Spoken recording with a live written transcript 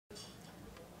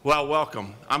Well,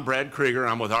 welcome. I'm Brad Krieger.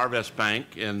 I'm with Arvest Bank,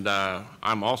 and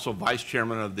I'm also Vice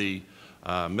Chairman of the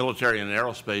Military and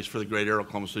Aerospace for the Greater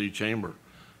Oklahoma City Chamber.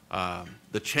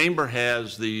 The Chamber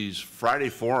has these Friday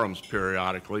forums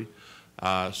periodically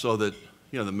so that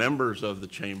the members of the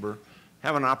Chamber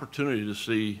have an opportunity to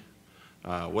see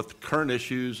what the current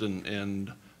issues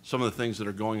and some of the things that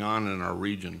are going on in our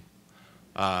region.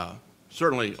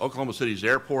 Certainly, Oklahoma City's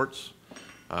airports,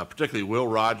 particularly Will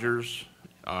Rogers,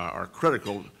 are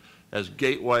critical as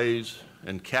gateways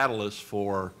and catalysts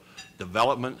for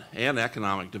development and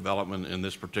economic development in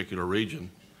this particular region.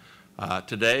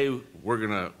 Today, we're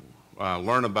going to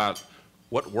learn about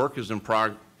what work is in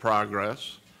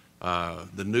progress,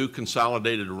 the new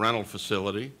consolidated rental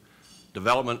facility,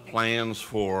 development plans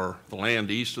for the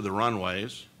land east of the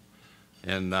runways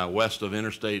and west of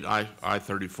Interstate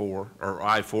I-34 or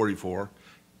I-44,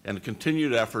 and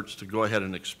continued efforts to go ahead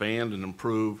and expand and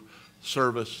improve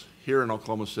service here in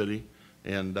Oklahoma City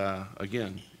and,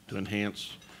 again, to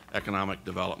enhance economic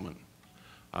development.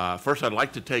 First, I'd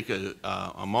like to take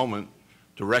a moment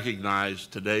to recognize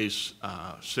today's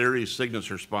series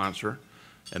signature sponsor,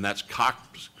 and that's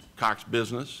Cox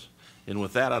Business. And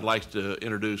with that, I'd like to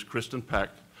introduce Kristen Peck,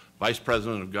 Vice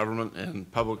President of Government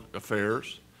and Public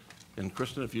Affairs. And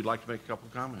Kristen, if you'd like to make a couple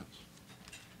of comments.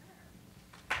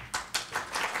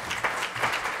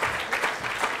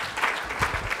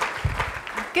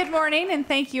 Good morning, and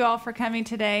thank you all for coming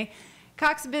today.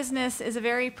 Cox Business is a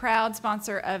very proud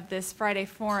sponsor of this Friday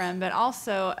Forum, but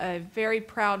also a very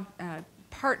proud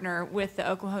partner with the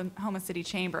Oklahoma City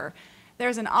Chamber.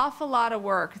 There's an awful lot of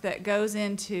work that goes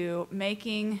into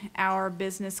making our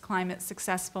business climate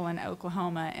successful in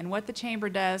Oklahoma, and what the Chamber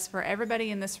does for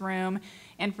everybody in this room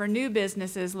and for new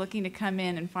businesses looking to come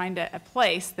in and find a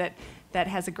place that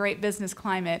has a great business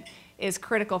climate is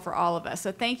critical for all of us.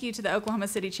 So thank you to the Oklahoma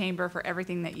City Chamber for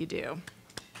everything that you do.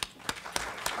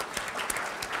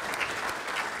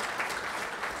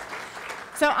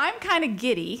 So I'm kind of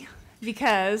giddy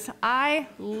because I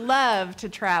love to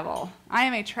travel. I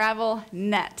am a travel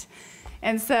nut.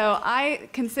 And so I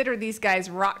consider these guys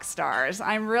rock stars.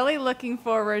 I'm really looking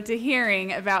forward to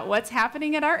hearing about what's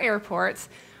happening at our airports,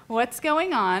 what's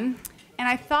going on. And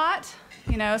I thought,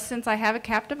 since I have a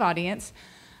captive audience,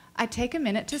 I'd take a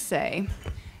minute to say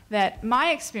that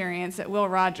my experience at Will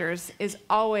Rogers is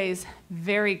always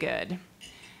very good.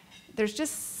 There's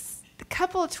just a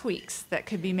couple of tweaks that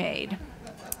could be made.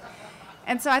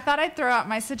 And so I thought I'd throw out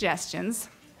my suggestions.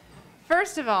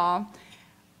 First of all,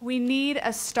 we need a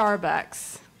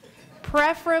Starbucks,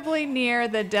 preferably near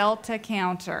the Delta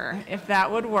counter, if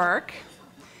that would work.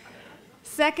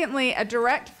 Secondly, a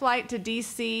direct flight to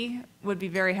DC would be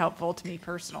very helpful to me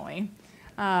personally.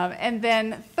 And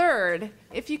then third,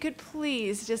 if you could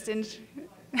please just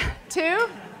two,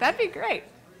 that'd be great.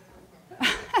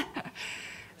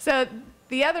 So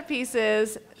the other piece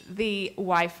is the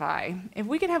Wi-Fi. If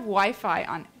we could have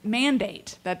Wi-Fi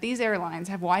mandate that these airlines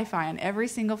have Wi-Fi on every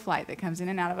single flight that comes in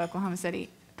and out of Oklahoma City,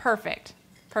 perfect,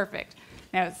 perfect.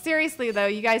 Now, seriously though,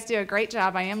 you guys do a great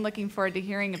job. I am looking forward to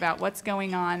hearing about what's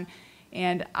going on.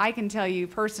 And I can tell you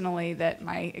personally that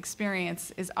my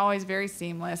experience is always very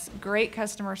seamless, great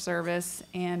customer service,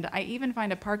 and I even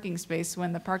find a parking space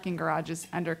when the parking garage is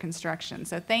under construction.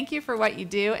 So thank you for what you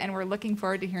do, and we're looking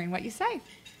forward to hearing what you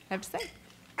have to say.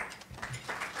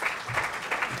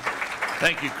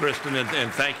 Thank you, Kristen,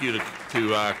 and thank you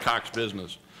to Cox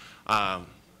Business. I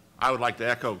would like to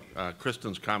echo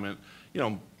Kristen's comment.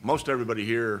 Most everybody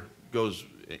here goes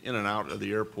in and out of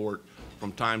the airport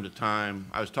from time to time.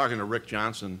 I was talking to Rick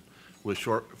Johnson with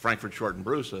Frankfurt Short and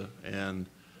Brusa, and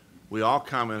we all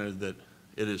commented that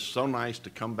it is so nice to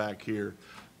come back here.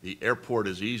 The airport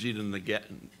is easy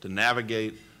to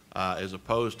navigate as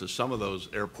opposed to some of those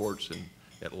airports in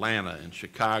Atlanta and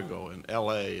Chicago and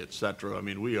LA, et cetera. I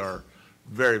mean, we are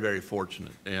very, very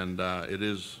fortunate, and it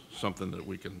is something that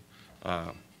we can,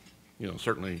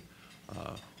 certainly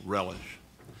relish.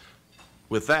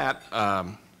 With that,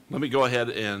 let me go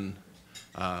ahead and,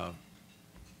 of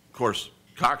course,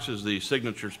 Cox is the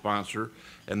signature sponsor,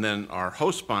 and then our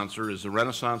host sponsor is the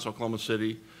Renaissance Oklahoma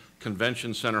City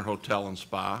Convention Center Hotel and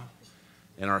Spa,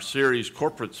 and our series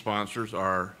corporate sponsors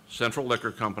are Central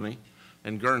Liquor Company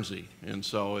and Guernsey. And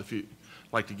so if you'd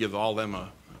like to give all them a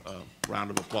round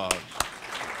of applause.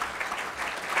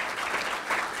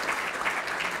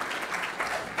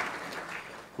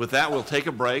 With that, we'll take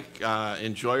a break,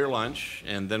 enjoy your lunch,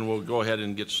 and then we'll go ahead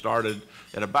and get started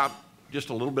at about just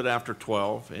a little bit after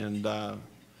 12. And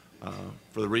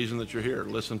for the reason that you're here,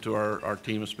 listen to our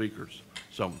team of speakers.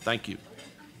 So thank you.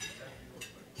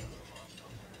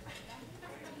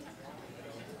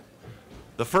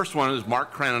 The first one is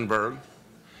Mark Kranenburg,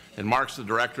 and Mark's the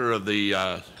director of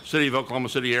the City of Oklahoma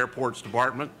City Airports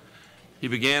Department. He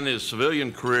began his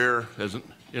civilian career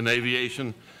in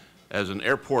aviation as an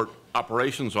airport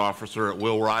operations officer at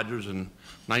Will Rogers in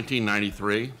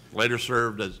 1993, later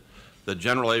served as the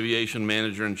general aviation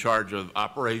manager in charge of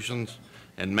operations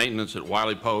and maintenance at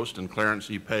Wiley Post and Clarence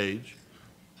E. Page.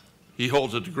 He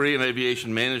holds a degree in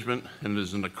aviation management and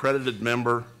is an accredited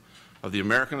member of the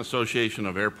American Association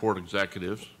of Airport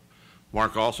Executives.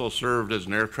 Mark also served as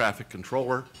an air traffic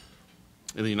controller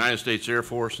in the United States Air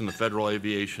Force and the Federal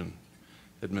Aviation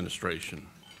Administration.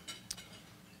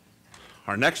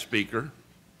 Our next speaker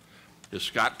is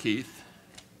Scott Keith.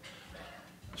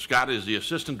 Scott is the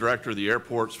Assistant Director of the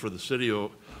Airports for the City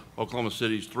of Oklahoma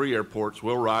City's 3 airports,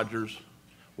 Will Rogers,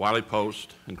 Wiley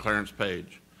Post, and Clarence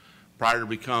Page. Prior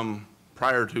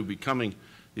to becoming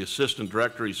the Assistant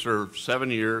Director, he served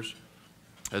 7 years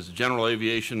as the General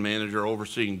Aviation Manager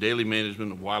overseeing daily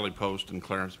management of Wiley Post and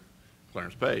Clarence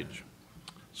Page.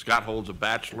 Scott holds a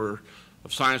Bachelor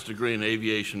of Science degree in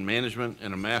Aviation Management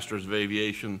and a Master's of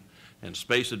Aviation and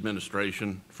Space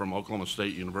Administration from Oklahoma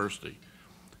State University.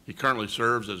 He currently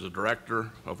serves as a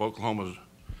Director of Oklahoma's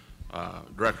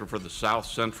Director for the South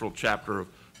Central Chapter of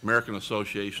American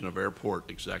Association of Airport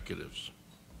Executives.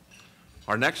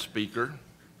 Our next speaker,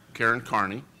 Karen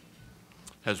Carney,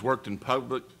 has worked in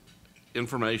public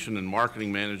information and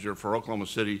marketing manager for Oklahoma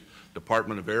City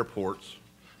Department of Airports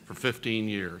for 15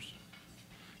 years.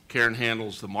 Karen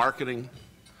handles the marketing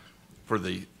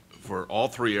for all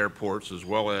 3 airports, as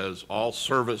well as all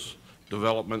service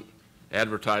development,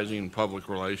 advertising, and public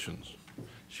relations.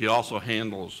 She also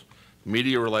handles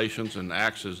media relations and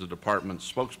acts as the department's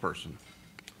spokesperson.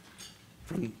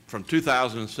 From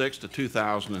 2006 to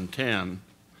 2010,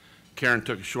 Karen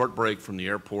took a short break from the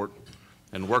airport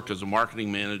and worked as a marketing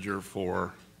manager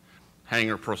for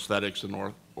Hanger Prosthetics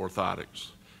and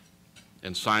Orthotics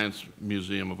and Science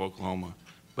Museum of Oklahoma,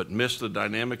 but missed the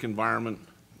dynamic environment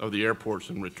of the airports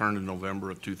and returned in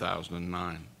November of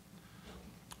 2009.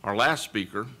 Our last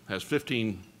speaker has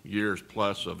 15 years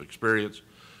plus of experience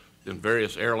in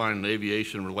various airline and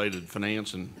aviation related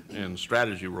finance and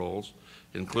strategy roles,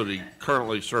 including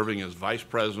currently serving as Vice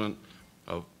President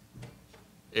of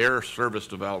Air Service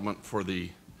Development for the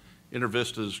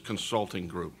InterVISTAS Consulting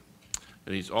Group.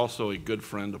 And he's also a good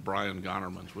friend of Brian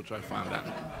Gonnerman's, which I found out.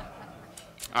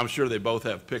 I'm sure they both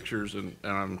have pictures, and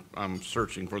I'm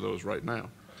searching for those right now.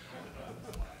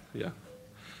 Yeah.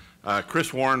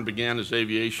 Chris Warren began his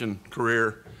aviation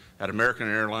career at American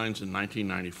Airlines in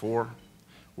 1994,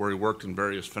 where he worked in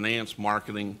various finance,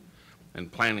 marketing,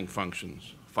 and planning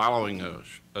functions. Following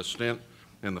a stint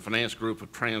in the finance group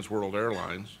of Trans World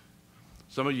Airlines.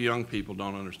 Some of you young people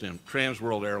don't understand. Trans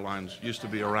World Airlines used to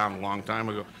be around a long time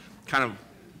ago, kind of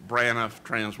Braniff,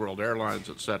 Trans World Airlines,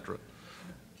 etc.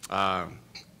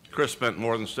 Chris spent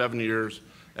more than 7 years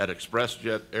at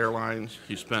ExpressJet Airlines.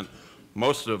 He spent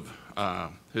most of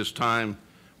his time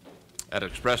at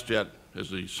ExpressJet as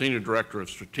the Senior Director of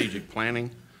Strategic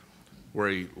Planning, where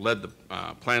he led the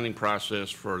planning process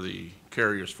for the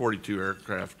carrier's 42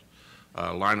 aircraft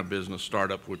line of business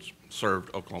startup, which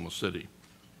served Oklahoma City.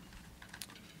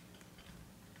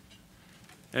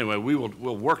 Anyway,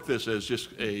 we'll work this as just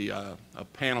a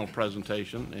panel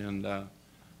presentation, and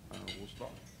we'll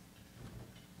start.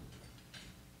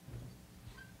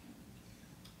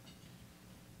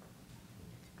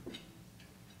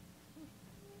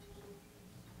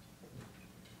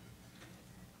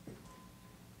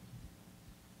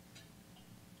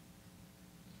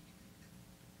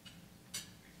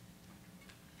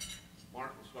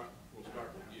 Mark, we'll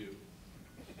start with you.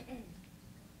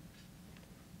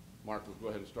 Mark, we'll go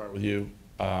ahead and start with you.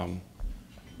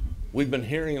 We've been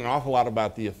hearing an awful lot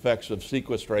about the effects of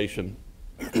sequestration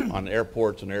on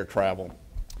airports and air travel.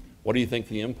 What do you think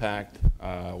the impact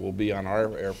will be on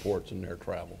our airports and air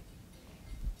travel?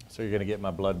 So you're going to get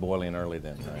my blood boiling early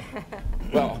then, right?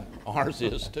 Well, ours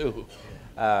is too.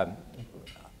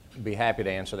 Be happy to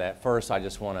answer that. First, I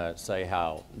just want to say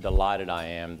how delighted I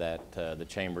am that the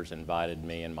Chamber's invited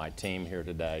me and my team here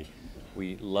today.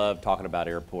 We love talking about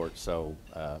airports, so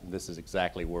this is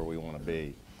exactly where we want to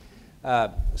be.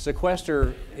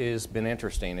 Sequester has been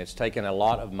interesting. It's taken a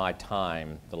lot of my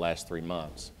time the last 3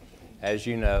 months. As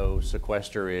you know,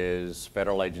 sequester is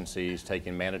federal agencies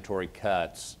taking mandatory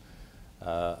cuts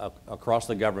across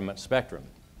the government spectrum.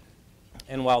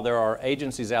 And while there are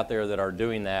agencies out there that are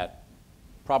doing that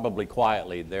probably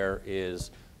quietly, there is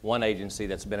one agency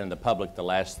that's been in the public the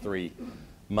last 3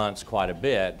 months quite a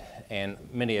bit, and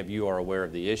many of you are aware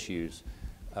of the issues.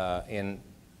 In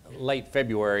late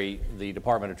February, the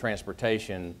Department of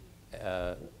Transportation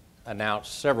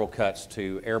announced several cuts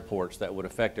to airports that would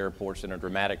affect airports in a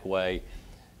dramatic way,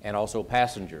 and also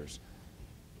passengers.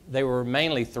 They were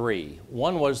mainly three.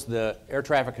 One was the air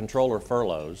traffic controller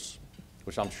furloughs,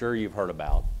 which I'm sure you've heard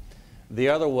about. The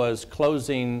other was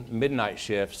closing midnight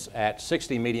shifts at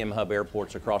 60 medium hub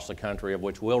airports across the country, of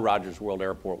which Will Rogers World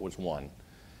Airport was one.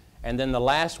 And then the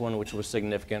last one, which was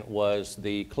significant, was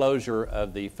the closure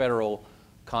of the federal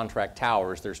contract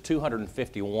towers. There's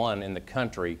 251 in the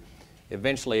country.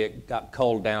 Eventually it got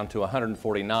culled down to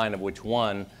 149, of which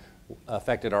one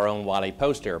affected our own Wiley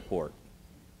Post Airport.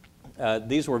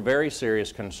 These were very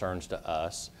serious concerns to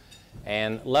us,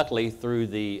 and luckily through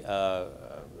the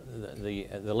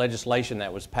legislation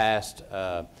that was passed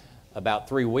about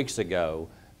 3 weeks ago,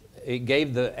 it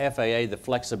gave the FAA the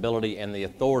flexibility and the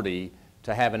authority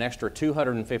to have an extra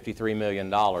 $253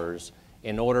 million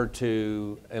in order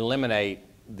to eliminate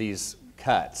these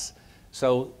cuts.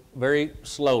 So very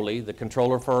slowly, the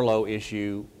controller furlough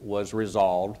issue was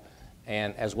resolved,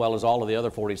 and as well as all of the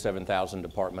other 47,000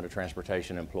 Department of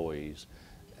Transportation employees.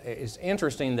 It's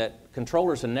interesting that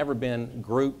controllers had never been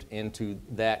grouped into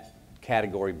that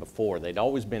category before. They'd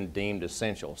always been deemed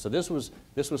essential. So this was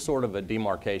sort of a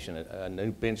demarcation, a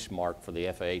new benchmark for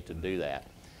the FAA to do that.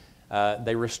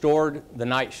 They restored the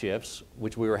night shifts,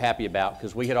 which we were happy about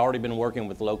because we had already been working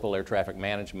with local air traffic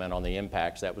management on the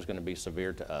impacts that was going to be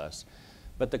severe to us.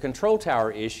 But the control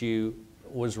tower issue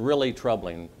was really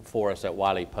troubling for us at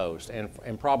Wiley Post,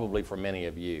 and probably for many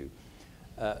of you.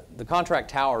 The contract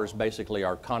towers basically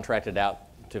are contracted out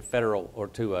to federal or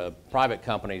to private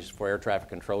companies for air traffic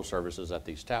control services at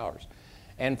these towers.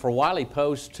 And for Wiley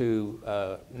Post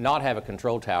to not have a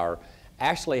control tower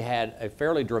actually had a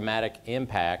fairly dramatic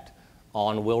impact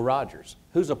on Will Rogers.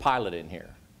 Who's a pilot in here?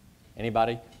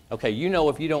 Anybody? Okay, you know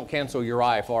if you don't cancel your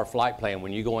IFR flight plan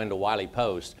when you go into Wiley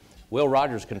Post, Will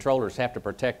Rogers controllers have to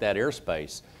protect that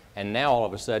airspace, and now all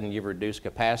of a sudden you've reduced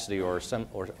capacity or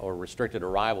restricted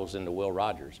arrivals into Will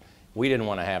Rogers. We didn't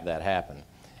want to have that happen.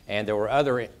 And there were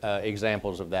other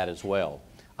examples of that as well.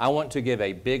 I want to give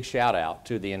a big shout out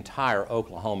to the entire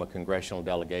Oklahoma congressional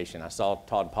delegation. I saw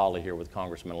Todd Pauley here with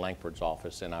Congressman Langford's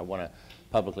office, and I want to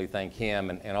publicly thank him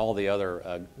and all the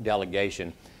other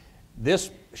delegation.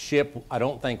 This ship, I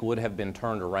don't think, would have been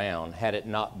turned around had it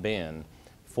not been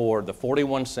for the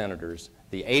 41 senators,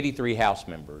 the 83 House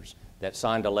members that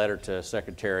signed a letter to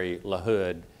Secretary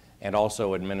LaHood and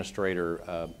also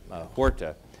Administrator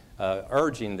Huerta,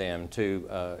 urging them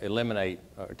to eliminate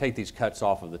or take these cuts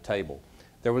off of the table.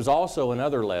 There was also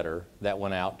another letter that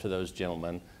went out to those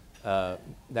gentlemen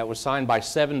that was signed by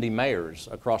 70 mayors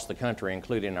across the country,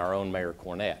 including our own Mayor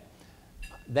Cornett.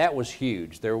 That was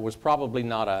huge. There was probably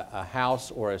not a House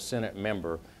or a Senate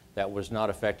member that was not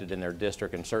affected in their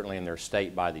district and certainly in their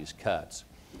state by these cuts.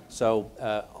 So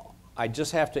I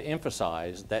just have to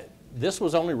emphasize that this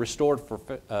was only restored for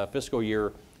fiscal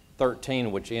year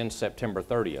 13, which ends September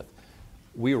 30th.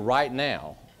 We right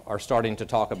now are starting to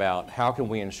talk about how can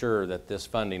we ensure that this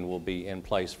funding will be in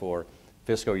place for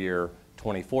fiscal year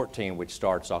 2014, which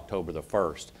starts October the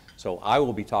 1st. So I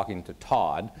will be talking to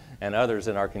Todd and others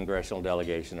in our congressional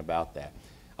delegation about that.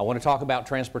 I want to talk about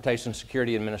Transportation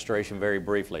Security Administration very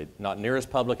briefly. Not near as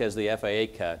public as the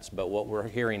FAA cuts, but what we're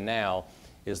hearing now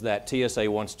is that TSA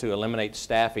wants to eliminate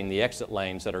staffing the exit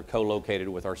lanes that are co-located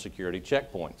with our security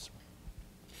checkpoints.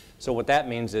 So what that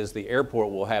means is the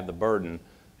airport will have the burden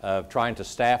of trying to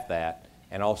staff that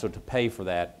and also to pay for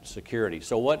that security.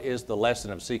 So what is the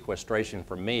lesson of sequestration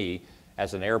for me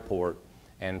as an airport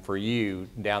and for you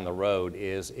down the road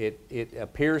is it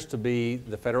appears to be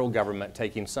the federal government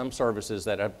taking some services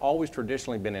that have always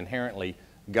traditionally been inherently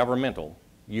governmental,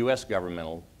 U.S.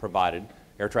 governmental provided,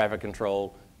 air traffic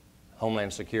control,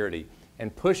 homeland security,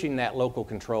 and pushing that local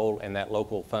control and that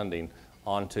local funding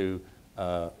onto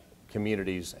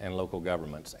communities and local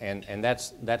governments. And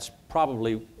that's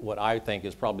probably what I think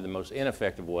is probably the most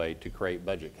ineffective way to create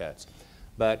budget cuts.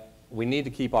 But we need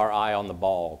to keep our eye on the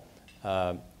ball.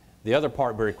 The other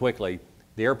part, very quickly,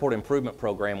 the Airport Improvement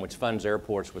Program, which funds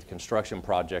airports with construction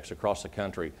projects across the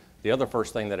country. The other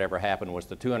first thing that ever happened was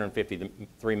the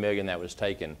 $253 million that was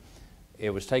taken. It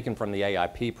was taken from the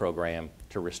AIP program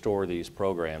to restore these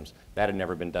programs. That had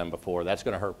never been done before. That's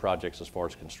going to hurt projects as far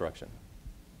as construction.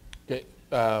 Okay,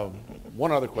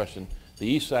 one other question. The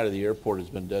east side of the airport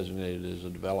has been designated as a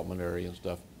development area and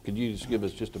stuff. Could you just give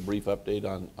us just a brief update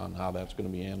on how that's going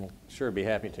to be handled? Sure, be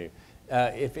happy to.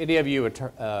 If any of you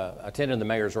attended the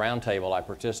Mayor's Roundtable, I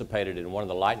participated in one of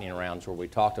the lightning rounds where we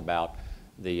talked about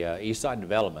the East Side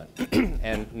Development.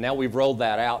 And now we've rolled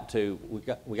that out to,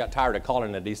 we got tired of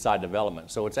calling it East Side Development.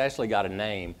 So it's actually got a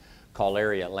name called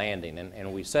Area Landing.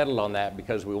 And we settled on that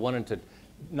because we wanted to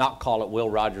not call it Will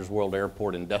Rogers World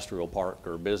Airport Industrial Park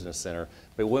or Business Center,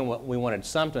 but we wanted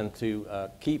something to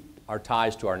keep our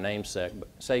ties to our namesake,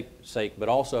 but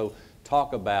also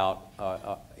talk about,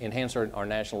 enhance our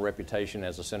national reputation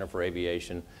as a center for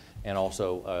aviation, and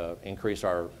also increase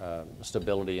our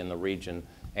stability in the region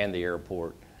and the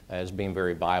airport as being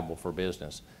very viable for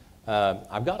business.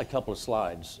 I've got a couple of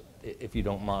slides, if you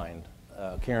don't mind.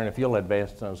 Karen, if you'll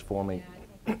advance those for me.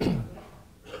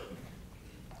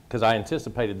 Because I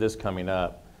anticipated this coming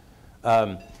up.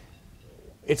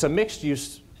 It's a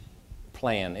mixed-use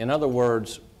plan. In other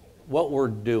words, what we're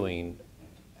doing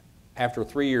after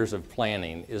 3 years of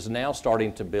planning is now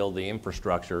starting to build the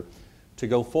infrastructure to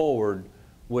go forward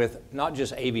with not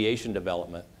just aviation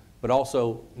development, but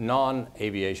also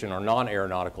non-aviation or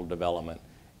non-aeronautical development.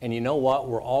 And you know what?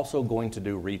 We're also going to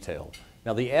do retail.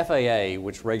 Now, the FAA,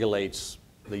 which regulates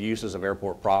the uses of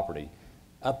airport property,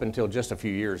 up until just a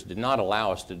few years, did not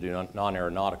allow us to do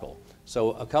non-aeronautical.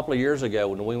 So a couple of years ago,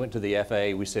 when we went to the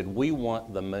FAA, we said, we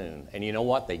want the moon. And you know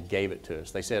what? They gave it to us.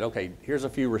 They said, okay, here's a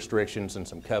few restrictions and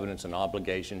some covenants and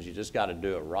obligations. You just got to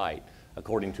do it right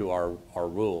according to our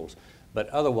rules. But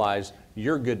otherwise,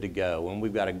 you're good to go. And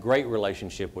we've got a great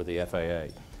relationship with the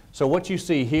FAA. So what you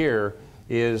see here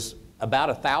is about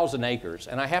 1,000 acres.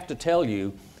 And I have to tell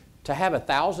you, to have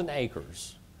 1,000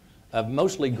 acres of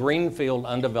mostly greenfield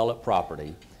undeveloped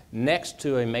property next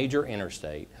to a major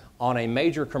interstate on a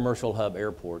major commercial hub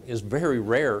airport is very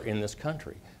rare in this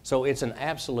country. So it's an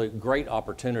absolute great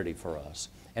opportunity for us.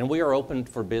 And we are open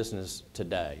for business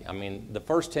today. I mean, the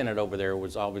first tenant over there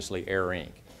was obviously Air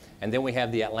Inc. And then we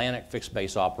have the Atlantic Fixed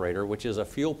Base Operator, which is a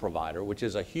fuel provider, which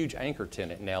is a huge anchor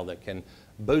tenant now that can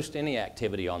boost any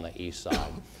activity on the east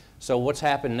side. So what's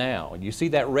happened now? You see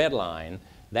that red line,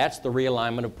 that's the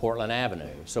realignment of Portland Avenue.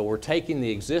 So we're taking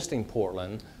the existing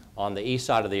Portland on the east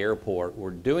side of the airport. We're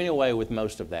doing away with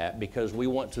most of that because we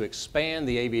want to expand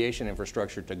the aviation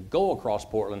infrastructure to go across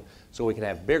Portland so we can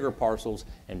have bigger parcels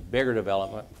and bigger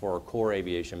development for our core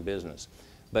aviation business.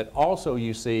 But also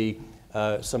you see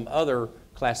some other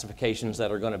classifications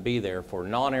that are going to be there for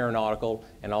non-aeronautical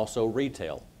and also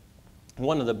retail.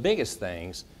 One of the biggest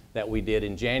things that we did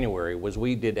in January was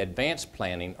we did advanced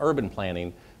planning, urban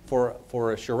planning,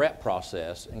 for a charrette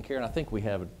process. And Karen, I think we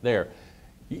have it there.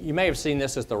 You may have seen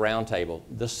this at the round table.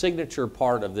 The signature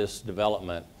part of this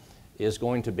development is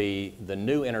going to be the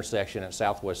new intersection at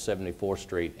Southwest 74th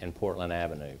Street and Portland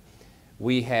Avenue.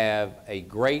 We have a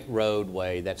great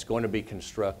roadway that's going to be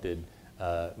constructed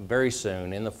very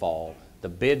soon in the fall. The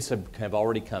bids have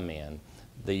already come in.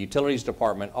 The Utilities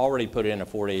Department already put in a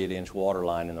 48-inch water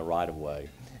line in the right-of-way.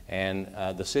 And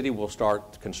the city will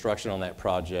start construction on that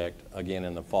project again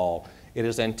in the fall. It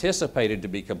is anticipated to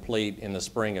be complete in the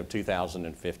spring of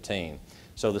 2015.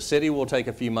 So the city will take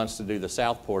a few months to do the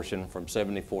south portion from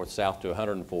 74th South to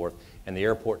 104th, and the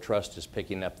Airport Trust is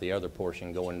picking up the other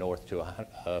portion going north to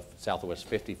Southwest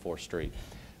 54th Street.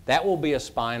 That will be a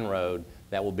spine road.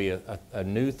 That will be a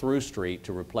new through street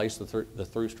to replace the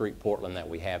through street Portland that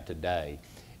we have today.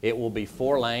 It will be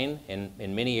 4-lane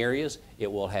in many areas.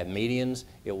 It will have medians.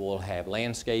 It will have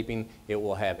landscaping. It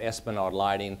will have Esplanade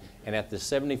lighting. And at the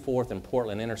 74th and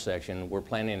Portland intersection, we're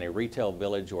planning a retail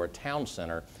village or a town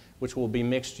center, which will be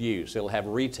mixed use. It'll have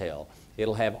retail.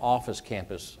 It'll have office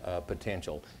campus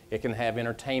potential. It can have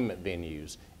entertainment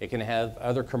venues. It can have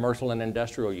other commercial and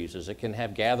industrial uses. It can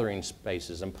have gathering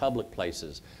spaces and public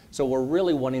places. So we're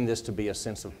really wanting this to be a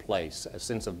sense of place, a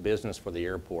sense of business for the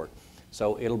airport.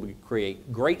 So it'll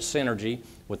create great synergy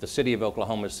with the City of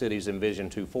Oklahoma City's Envision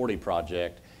 240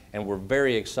 project, and we're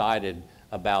very excited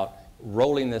about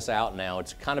rolling this out now.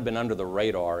 It's kind of been under the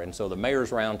radar, and so the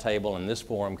Mayor's Roundtable and this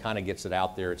forum kind of gets it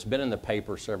out there. It's been in the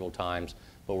paper several times,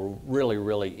 but we're really,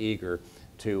 really eager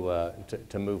to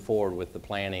move forward with the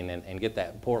planning and get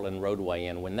that Portland roadway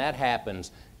in. When that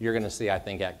happens, you're going to see, I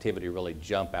think, activity really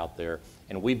jump out there.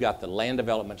 And we've got the land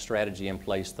development strategy in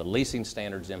place, the leasing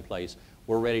standards in place.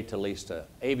 We're ready to lease to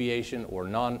aviation or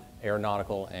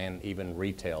non-aeronautical and even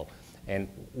retail. And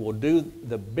we'll do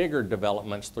the bigger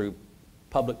developments through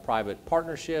public-private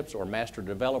partnerships or master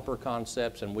developer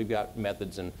concepts, and we've got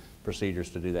methods and procedures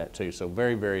to do that too. So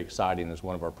very, very exciting is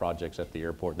one of our projects at the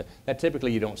airport. That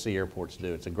typically you don't see airports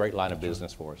do. It's a great line of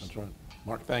business for us. That's right.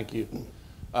 Mark, thank you.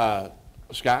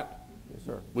 Scott? Yes,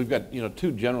 sir. We've got,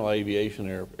 two general aviation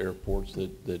airports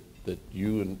that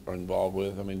you are involved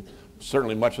with. I mean,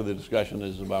 certainly much of the discussion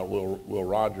is about Will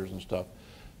Rogers and stuff.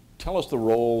 Tell us the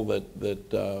role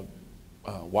that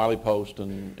Wiley Post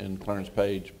and Clarence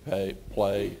Page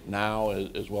play now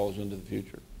as well as into the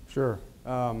future. Sure.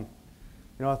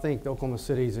 I think Oklahoma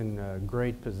City's in a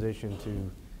great position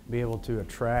to be able to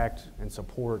attract and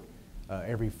support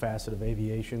every facet of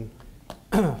aviation.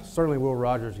 Certainly Will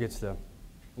Rogers gets the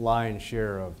lion's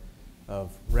share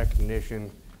of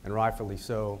recognition, and rightfully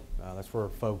so. That's where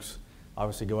folks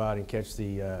obviously go out and catch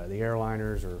the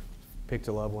airliners or pick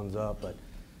the loved ones up.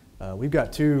 But we've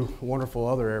got two wonderful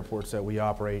other airports that we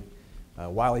operate.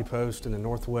 Wiley Post in the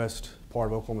northwest part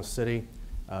of Oklahoma City,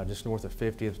 just north of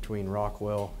 50th between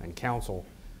Rockwell and Council,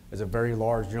 is a very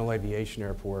large general aviation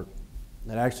airport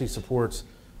that actually supports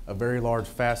a very large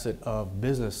facet of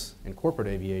business and corporate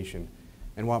aviation.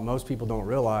 And what most people don't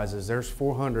realize is there's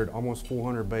almost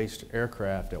 400 based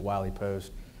aircraft at Wiley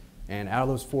Post, and out of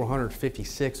those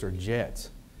 456 are jets.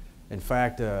 In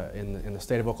fact, in the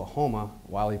state of Oklahoma,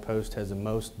 Wiley Post has the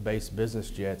most based business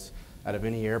jets out of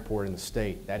any airport in the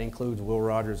state. That includes Will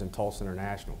Rogers and Tulsa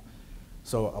International.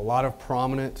 So a lot of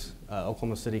prominent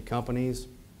Oklahoma City companies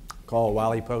call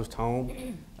Wiley Post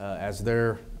home as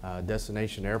their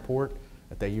destination airport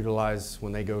that they utilize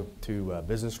when they go to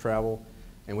business travel.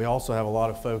 And we also have a lot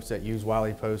of folks that use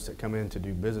Wiley Post that come in to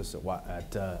do business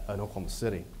at Oklahoma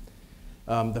City.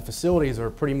 The facilities are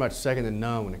pretty much second to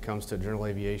none when it comes to a general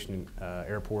aviation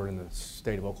airport in the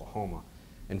state of Oklahoma.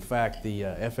 In fact, the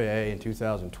FAA in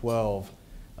 2012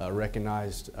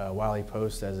 recognized Wiley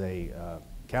Post as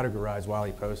categorized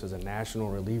Wiley Post as a national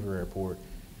reliever airport.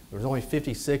 There's only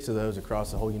 56 of those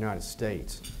across the whole United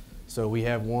States. So we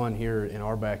have one here in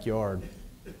our backyard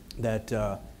that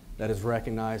is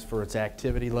recognized for its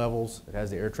activity levels. It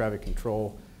has the air traffic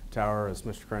control tower, as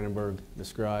Mr. Kranenburg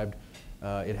described.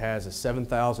 It has a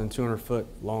 7,200 foot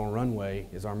long runway,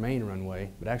 is our main runway,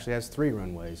 but actually has 3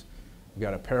 runways. We've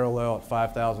got a parallel at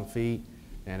 5,000 feet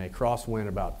and a crosswind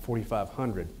about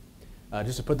 4,500.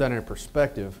 Just to put that in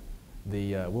perspective,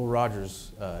 the Will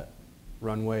Rogers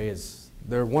runway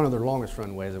one of their longest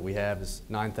runways that we have is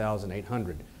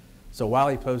 9,800. So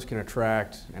Wiley Post can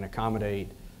attract and accommodate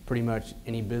pretty much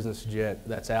any business jet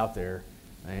that's out there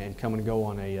and come and go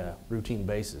on a routine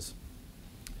basis.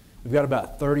 We've got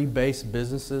about 30 base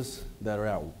businesses that are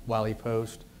at Wiley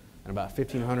Post and about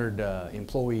 1,500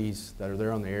 employees that are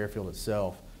there on the airfield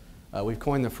itself. We've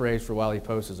coined the phrase for Wiley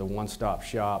Post as a one-stop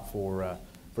shop for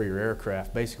your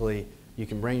aircraft. Basically, you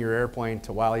can bring your airplane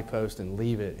to Wiley Post and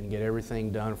leave it and get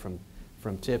everything done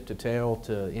from tip to tail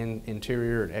to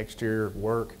interior and exterior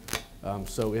work.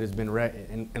 So it has been,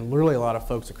 and literally a lot of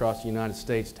folks across the United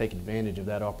States take advantage of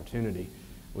that opportunity.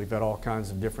 We've got all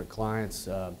kinds of different clients,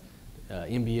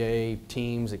 NBA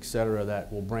teams, et cetera,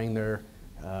 that will bring their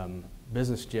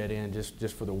business jet in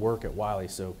just for the work at Wiley.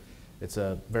 So it's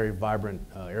a very vibrant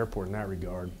airport in that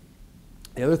regard.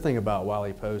 The other thing about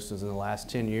Wiley Post is in the last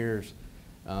 10 years,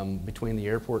 between the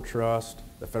Airport Trust,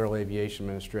 the Federal Aviation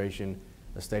Administration,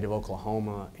 the state of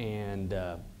Oklahoma, and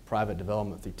private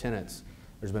development through tenants,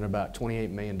 there's been about $28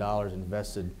 million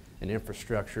invested in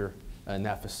infrastructure in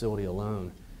that facility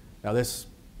alone. Now this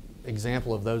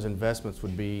example of those investments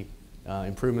would be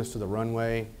improvements to the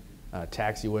runway,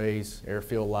 taxiways,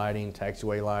 airfield lighting,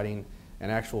 taxiway lighting,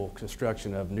 and actual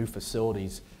construction of new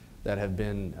facilities that have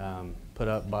been put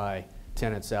up by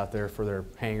tenants out there for their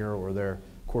hangar or their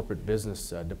corporate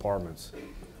business departments.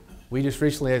 We just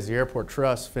recently, as the Airport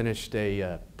Trust, finished a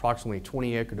approximately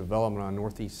 20-acre development on the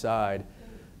northeast side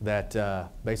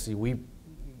that basically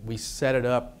we set it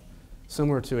up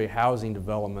similar to a housing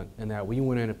development in that we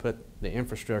went in and put the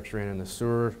infrastructure in the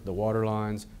sewer, the water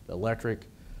lines, the electric,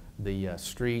 the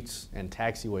streets, and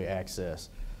taxiway access.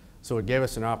 So it gave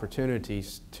us an opportunity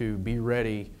to be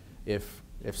ready if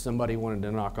somebody wanted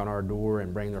to knock on our door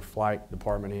and bring their flight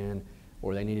department in,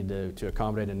 or they needed to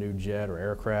accommodate a new jet or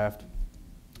aircraft.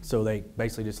 So they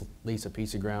basically just lease a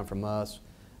piece of ground from us,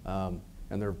 and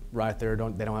they're right there.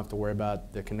 They don't have to worry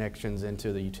about the connections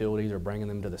into the utilities or bringing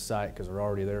them to the site because they're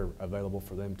already there available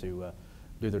for them to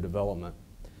do their development.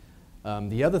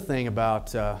 The other thing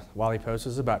about Wiley Post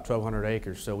is about 1,200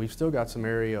 acres, so we've still got some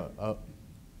area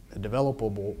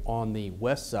developable on the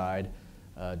west side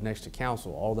next to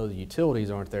Council, although the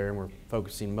utilities aren't there, and we're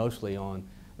focusing mostly on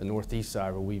the northeast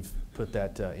side where we've put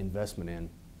that investment in.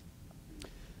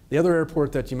 The other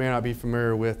airport that you may not be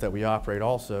familiar with that we operate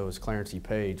also is Clarence E.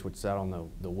 Page, which is out on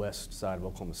the west side of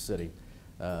Oklahoma City,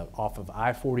 off of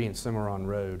I-40 and Cimarron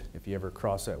Road. If you ever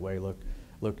cross that way, look.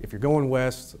 If you're going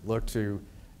west, look to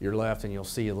your left and you'll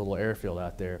see a little airfield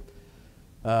out there.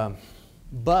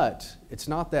 But it's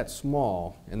not that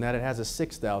small in that it has a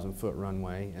 6,000 foot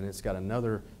runway, and it's got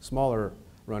another smaller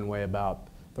runway about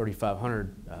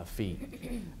 3,500 feet.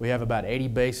 We have about 80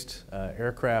 based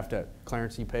aircraft at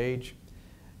Clarence E. Page,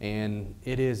 and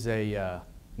it is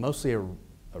mostly a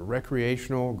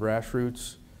recreational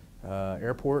grassroots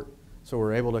airport, so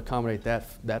we're able to accommodate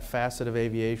that facet of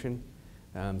aviation.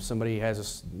 Somebody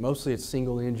has mostly it's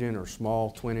single engine or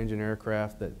small twin engine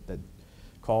aircraft that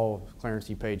call Clarence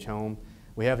E. Page home.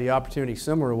 We have the opportunity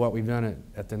similar to what we've done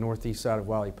at the northeast side of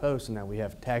Wiley Post, in that we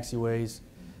have taxiways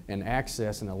and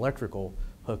access and electrical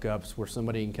hookups where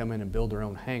somebody can come in and build their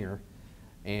own hangar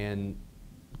and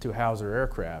to house their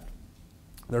aircraft.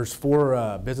 There's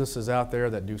 4 businesses out there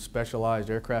that do specialized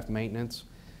aircraft maintenance,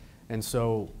 and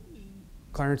so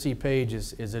Clarence E. Page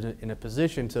is in a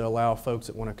position to allow folks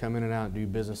that want to come in and out and do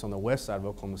business on the west side of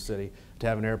Oklahoma City to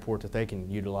have an airport that they can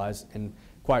utilize. And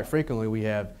quite frequently we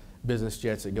have business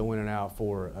jets that go in and out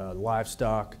for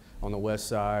livestock on the west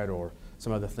side or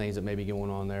some other things that may be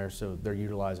going on there, so they're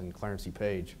utilizing Clarence E.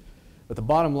 Page. But the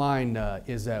bottom line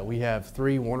is that we have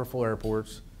 3 wonderful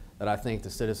airports that I think the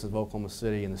citizens of Oklahoma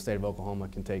City and the state of Oklahoma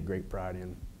can take great pride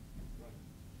in.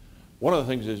 One of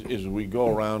the things is we go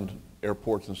around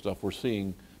airports and stuff, we're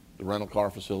seeing the rental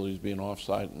car facilities being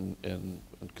off-site and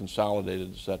consolidated,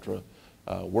 et cetera.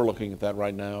 We're looking at that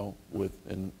right now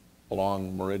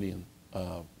along Meridian.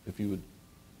 If you would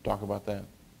talk about that.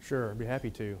 Sure, I'd be happy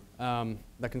to.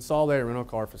 The consolidated rental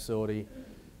car facility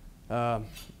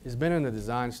has been in the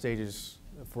design stages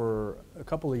for a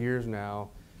couple of years now,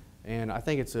 and I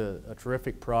think it's a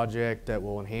terrific project that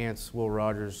will enhance Will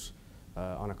Rogers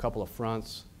on a couple of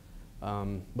fronts.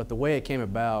 But the way it came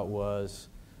about was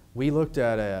we looked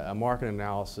at a market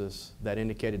analysis that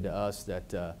indicated to us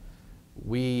that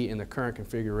we, in the current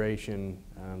configuration,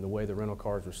 the way the rental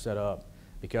cars were set up,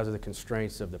 because of the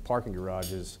constraints of the parking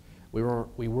garages, we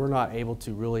were not able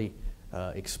to really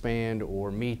expand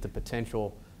or meet the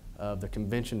potential of the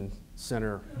convention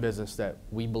center business that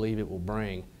we believe it will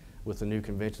bring with the new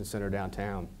convention center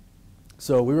downtown.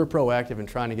 So we were proactive in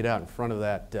trying to get out in front of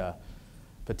that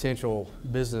potential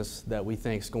business that we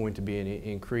think is going to be an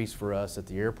increase for us at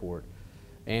the airport,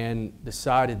 and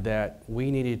decided that we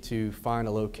needed to find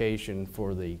a location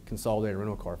for the consolidated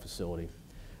rental car facility.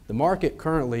 The market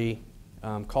currently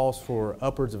calls for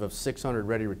upwards of 600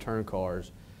 ready return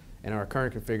cars. In our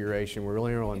current configuration, we're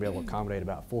really only going to be able to accommodate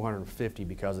about 450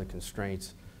 because of the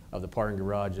constraints of the parking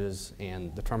garages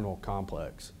and the terminal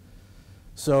complex.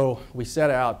 So we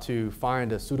set out to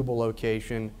find a suitable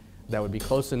location that would be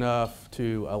close enough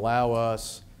to allow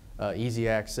us easy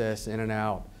access in and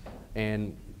out.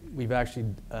 And we've actually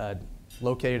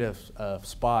located a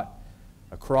spot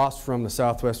across from the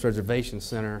Southwest Reservation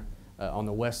Center on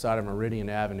the west side of Meridian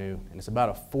Avenue, and it's about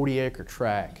a 40-acre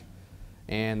tract.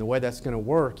 And the way that's going to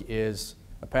work is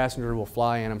a passenger will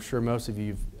fly in. I'm sure most of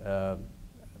you have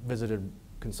visited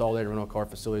consolidated rental car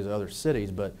facilities in other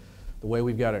cities, but the way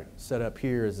we've got it set up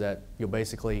here is that you'll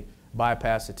basically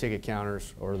bypass the ticket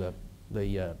counters or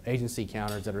the agency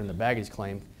counters that are in the baggage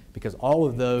claim, because all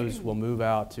of those will move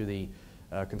out to the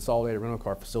consolidated rental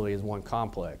car facility as one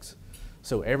complex.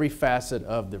 So every facet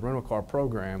of the rental car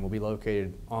program will be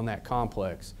located on that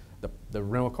complex. The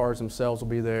rental cars themselves will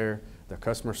be there, the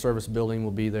customer service building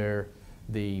will be there,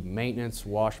 the maintenance,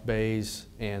 wash bays,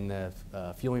 and the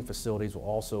fueling facilities will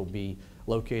also be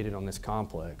located on this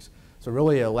complex. So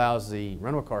really it allows the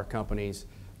rental car companies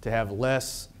to have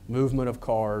less movement of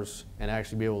cars and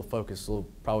actually be able to focus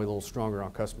probably a little stronger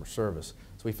on customer service.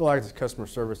 So we feel like it's a customer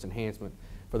service enhancement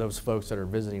for those folks that are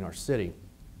visiting our city.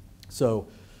 So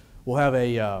we'll have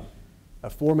a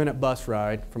 4-minute bus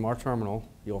ride from our terminal.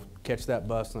 You'll catch that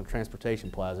bus on the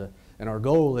transportation plaza, and our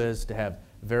goal is to have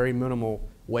very minimal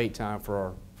wait time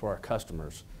for our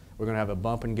customers. We're going to have a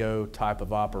bump and go type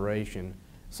of operation.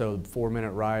 So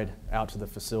 4-minute ride out to the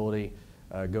facility,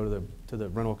 go to the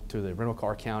rental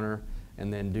car counter,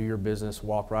 and then do your business,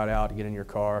 walk right out, get in your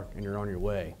car, and you're on your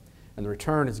way. And the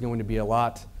return is going to be a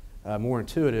lot more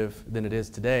intuitive than it is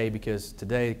today, because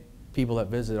today people that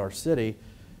visit our city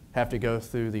have to go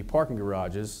through the parking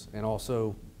garages and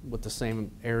also with the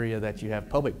same area that you have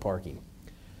public parking.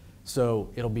 So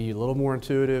it'll be a little more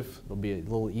intuitive, it'll be a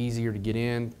little easier to get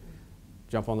in,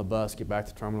 jump on the bus, get back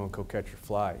to the terminal, and go catch your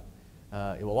flight.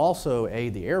 It will also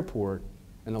aid the airport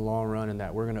in the long run in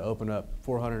that we're going to open up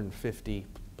 450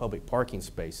 public parking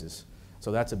spaces.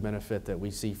 So that's a benefit that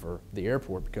we see for the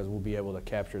airport, because we'll be able to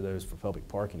capture those for public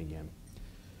parking again.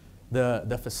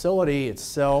 The facility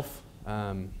itself,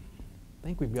 I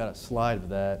think we've got a slide of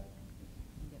that.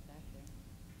 Get back there.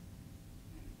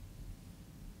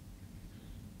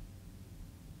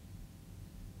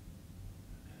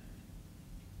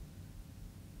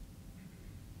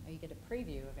 Oh, you get a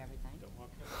preview of everything. It's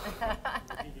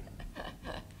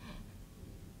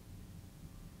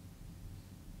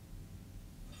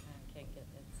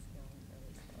going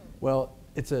really slowly. Well,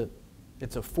 it's a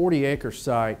 40-acre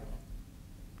site,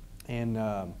 and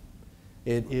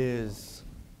it's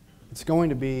going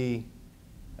to be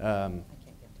I can't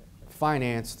get to it.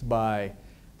 financed by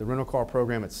the rental car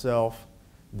program itself,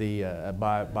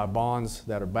 by bonds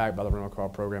that are backed by the rental car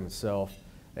program itself,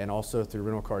 and also through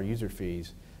rental car user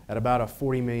fees at about a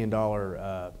 $40 million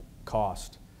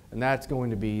cost. And that's going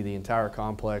to be the entire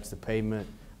complex, the pavement,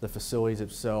 the facilities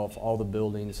itself, all the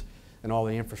buildings, and all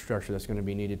the infrastructure that's going to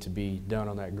be needed to be done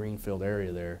on that greenfield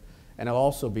area there. And it'll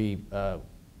also be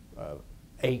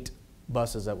 8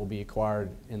 buses that will be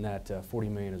acquired in that $40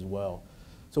 million as well.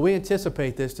 So we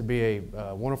anticipate this to be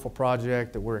a wonderful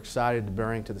project that we're excited to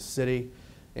bring to the city,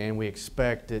 and we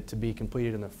expect it to be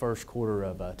completed in the first quarter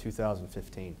of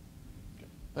 2015. Okay.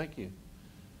 Thank you.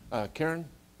 Karen,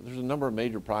 there's a number of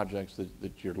major projects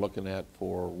that you're looking at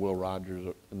for Will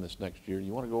Rogers in this next year.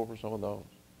 You want to go over some of those?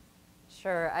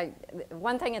 Sure.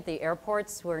 One thing at the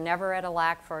airports, we're never at a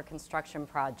lack for a construction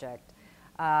project.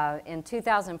 In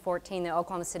 2014, the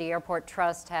Oklahoma City Airport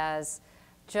Trust has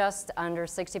just under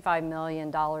 $65 million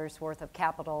worth of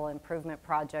capital improvement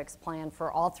projects planned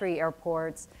for all 3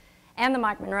 airports and the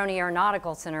Mike Monroney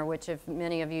Aeronautical Center, which, if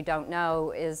many of you don't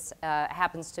know,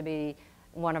 happens to be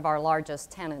one of our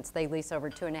largest tenants. They lease over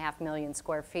 2.5 million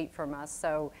square feet from us,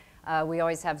 so we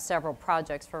always have several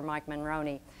projects for Mike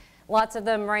Monroney. Lots of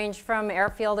them range from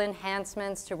airfield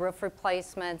enhancements to roof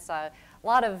replacements, a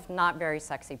lot of not very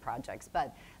sexy projects,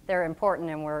 but they're important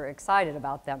and we're excited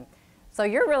about them. So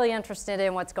you're really interested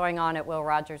in what's going on at Will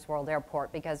Rogers World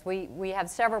Airport, because we have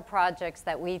several projects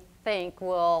that we think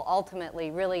will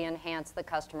ultimately really enhance the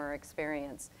customer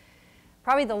experience.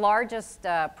 Probably the largest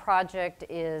project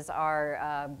is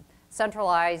our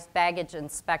centralized baggage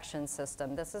inspection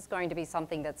system. This is going to be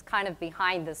something that's kind of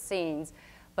behind the scenes,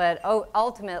 but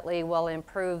ultimately will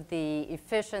improve the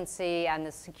efficiency and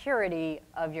the security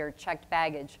of your checked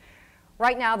baggage.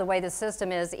 Right now, the way the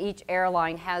system is, each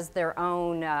airline has their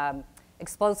own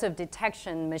explosive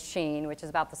detection machine, which is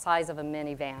about the size of a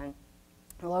minivan,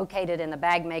 located in the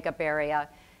bag makeup area,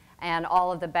 and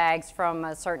all of the bags from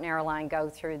a certain airline go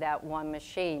through that one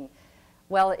machine.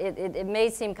 Well, it may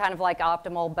seem kind of like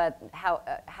optimal, but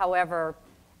however,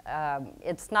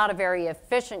 it's not a very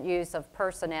efficient use of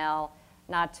personnel,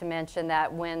 not to mention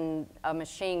that when a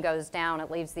machine goes down, it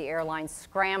leaves the airline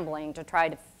scrambling to try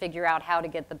to figure out how to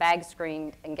get the bags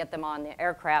screened and get them on the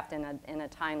aircraft in a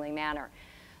timely manner.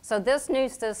 So this new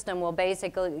system will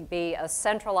basically be a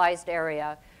centralized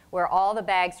area where all the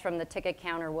bags from the ticket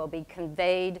counter will be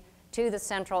conveyed to the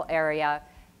central area.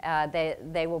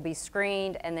 They will be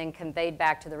screened and then conveyed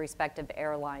back to the respective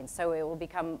airlines. So it will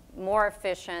become more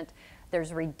efficient.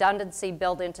 There's redundancy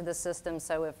built into the system,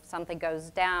 so if something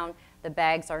goes down, the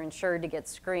bags are ensured to get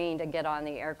screened and get on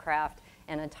the aircraft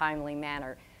in a timely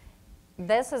manner.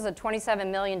 This is a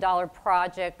 $27 million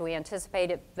project. We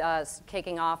anticipate it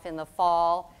kicking off in the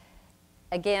fall.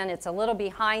 Again, it's a little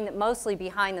mostly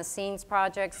behind the scenes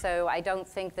project, so I don't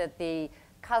think that the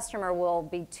customer will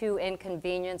be too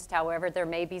inconvenienced. However, there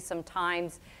may be some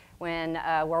times when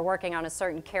we're working on a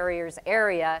certain carrier's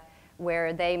area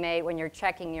where they may, when you're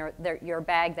checking your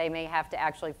bag, they may have to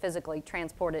actually physically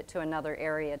transport it to another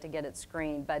area to get it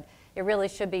screened. But it really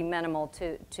should be minimal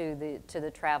to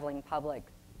the traveling public.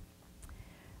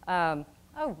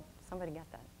 Oh, somebody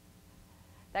got that.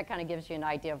 That kind of gives you an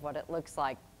idea of what it looks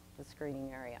like, the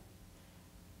screening area.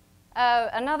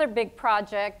 Another big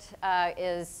project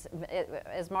is,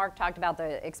 as Mark talked about,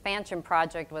 the expansion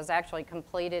project was actually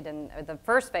completed, and the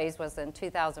first phase was in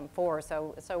 2004,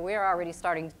 so we're already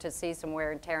starting to see some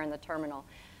wear and tear in the terminal.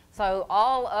 So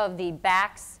all of the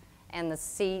backs and the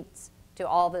seats to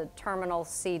all the terminal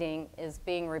seating is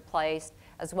being replaced,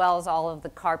 as well as all of the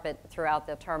carpet throughout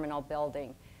the terminal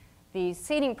building. The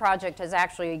seating project has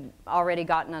actually already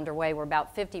gotten underway. We're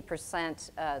about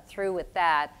 50% through with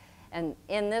that. And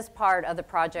in this part of the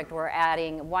project, we're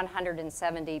adding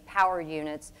 170 power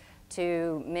units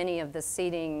to many of the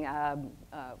seating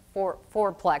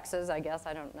fourplexes, I guess.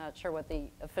 I'm not sure what the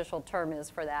official term is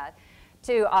for that,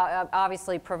 to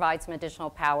obviously provide some additional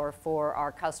power for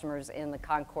our customers in the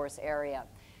concourse area.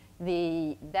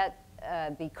 The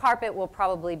carpet will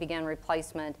probably begin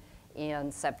replacement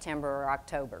in September or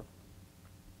October.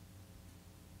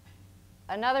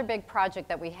 Another big project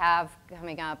that we have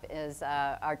coming up is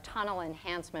our tunnel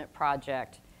enhancement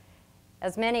project.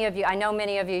 As many of you, I know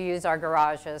many of you use our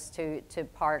garages to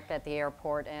park at the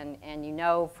airport, and you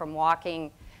know from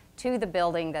walking to the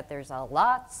building that there's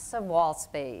lots of wall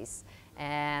space,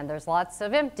 and there's lots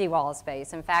of empty wall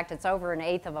space. In fact, it's over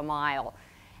 1/8 of a mile.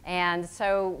 And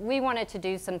so we wanted to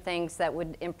do some things that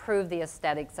would improve the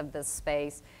aesthetics of this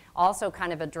space, also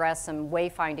kind of address some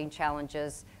wayfinding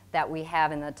challenges that we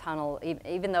have in the tunnel,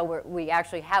 even though we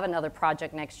actually have another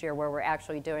project next year where we're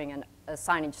actually doing a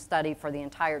signage study for the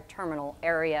entire terminal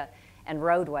area and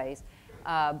roadways.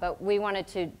 But we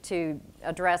wanted to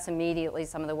address immediately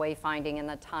some of the wayfinding in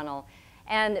the tunnel.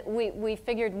 And we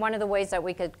figured one of the ways that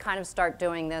we could kind of start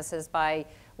doing this is by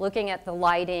looking at the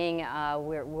lighting.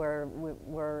 We're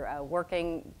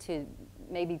working to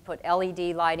maybe put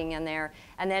LED lighting in there.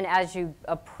 And then as you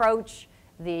approach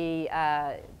the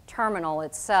terminal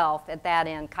itself at that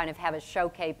end, kind of have a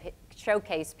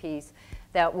showcase piece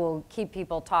that will keep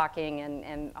people talking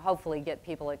and hopefully get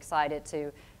people excited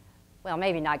to, well,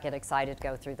 maybe not get excited to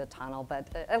go through the tunnel, but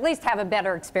at least have a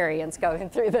better experience going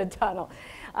through the tunnel.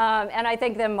 And I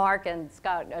think then Mark and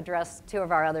Scott addressed two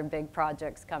of our other big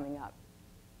projects coming up.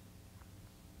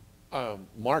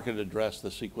 Mark had addressed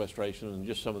the sequestration and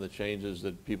just some of the changes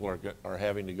that people are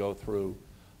having to go through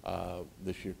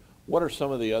this year. What are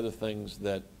some of the other things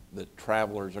that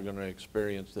travelers are going to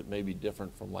experience that may be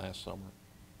different from last summer?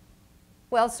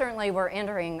 Well, certainly we're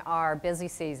entering our busy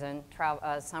season,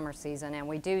 summer season, and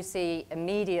we do see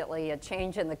immediately a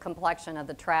change in the complexion of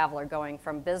the traveler going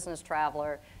from business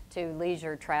traveler to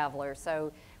leisure traveler.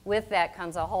 So with that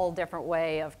comes a whole different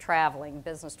way of traveling.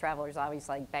 Business travelers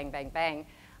obviously like bang, bang, bang.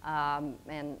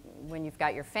 And when you've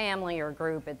got your family or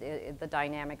group, the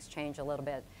dynamics change a little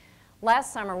bit.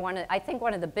 Last summer, I think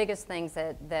one of the biggest things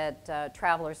that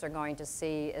travelers are going to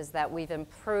see is that we've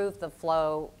improved the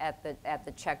flow at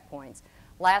the checkpoints.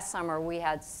 Last summer, we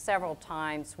had several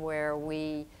times where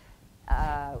we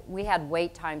had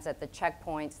wait times at the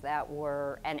checkpoints that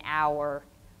were an hour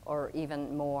or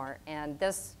even more, and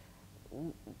this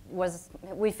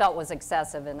we felt was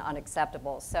excessive and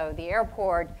unacceptable. So the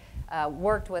airport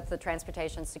worked with the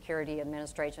Transportation Security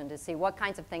Administration to see what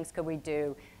kinds of things could we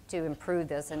do to improve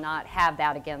this and not have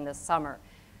that again this summer.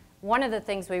 One of the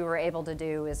things we were able to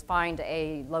do is find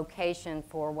a location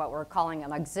for what we're calling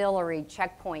an auxiliary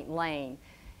checkpoint lane.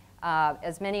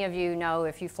 As many of you know,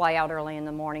 if you fly out early in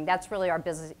the morning, that's really our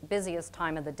busiest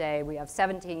time of the day. We have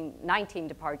 19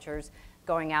 departures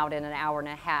going out in an hour and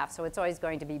a half, so it's always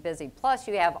going to be busy. Plus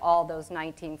you have all those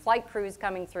 19 flight crews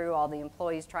coming through, all the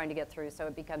employees trying to get through, so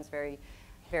it becomes very,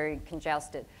 very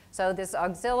congested. So this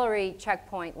auxiliary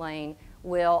checkpoint lane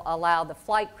will allow the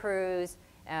flight crews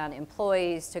and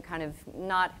employees to kind of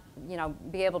not,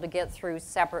 be able to get through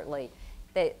separately.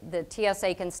 The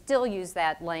TSA can still use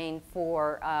that lane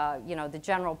for, the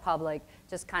general public,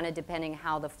 just kind of depending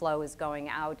how the flow is going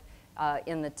out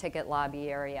in the ticket lobby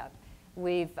area.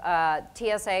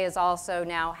 TSA is also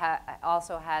now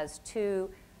also has two,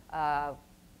 now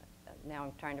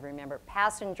I'm trying to remember,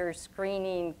 passenger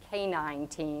screening canine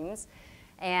teams,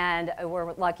 and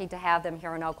we're lucky to have them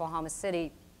here in Oklahoma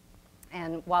City.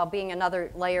 And while being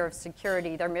another layer of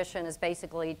security, their mission is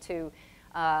basically to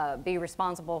be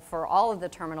responsible for all of the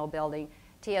terminal building.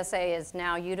 TSA is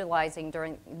now utilizing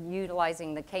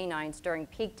the canines during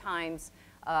peak times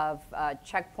of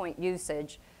checkpoint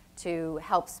usage to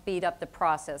help speed up the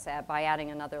process by adding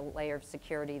another layer of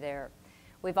security there.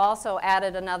 We've also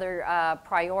added another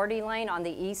priority lane on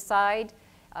the east side.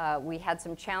 We had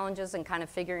some challenges in kind of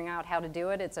figuring out how to do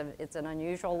it. It's an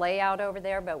unusual layout over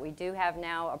there, but we do have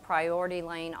now a priority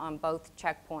lane on both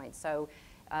checkpoints. So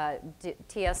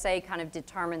TSA kind of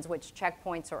determines which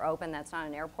checkpoints are open. That's not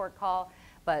an airport call,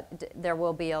 but there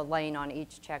will be a lane on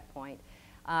each checkpoint.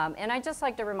 And I'd just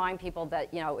like to remind people that,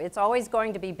 it's always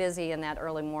going to be busy in that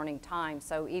early morning time.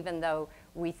 So even though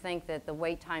we think that the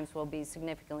wait times will be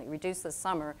significantly reduced this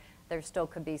summer, there still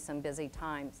could be some busy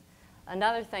times.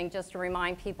 Another thing, just to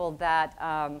remind people that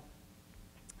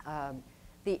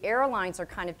the airlines are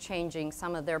kind of changing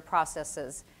some of their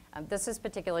processes. This is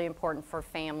particularly important for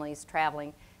families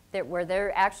traveling, where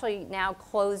they're actually now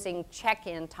closing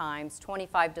check-in times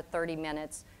 25 to 30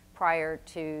 minutes prior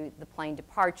to the plane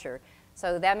departure.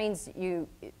 So that means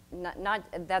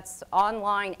that's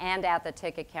online and at the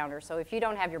ticket counter. So if you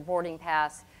don't have your boarding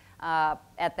pass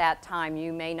at that time,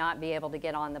 you may not be able to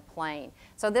get on the plane.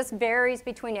 So this varies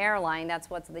between airline. That's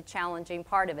what the challenging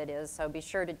part of it is. So be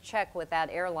sure to check with that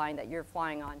airline that you're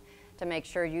flying on to make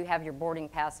sure you have your boarding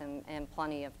pass in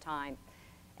plenty of time.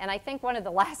 And I think one of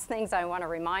the last things I want to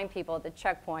remind people at the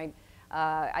checkpoint,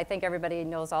 I think everybody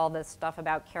knows all this stuff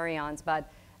about carry-ons,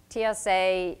 but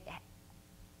TSA,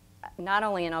 not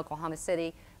only in Oklahoma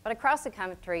City, but across the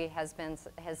country has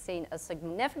seen a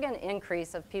significant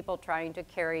increase of people trying to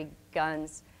carry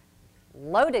guns,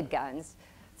 loaded guns,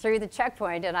 through the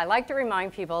checkpoint. And I like to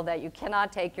remind people that you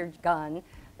cannot take your gun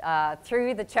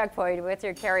through the checkpoint with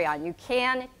your carry-on. You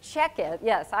can check it.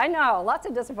 Yes, I know, lots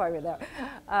of disappointment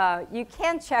there. You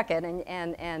can check it,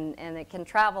 and it can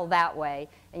travel that way,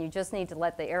 and you just need to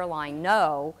let the airline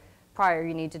know prior,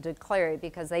 you need to declare it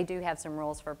because they do have some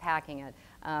rules for packing it.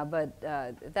 But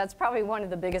that's probably one of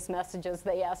the biggest messages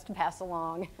they asked to pass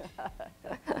along.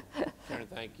 Karen,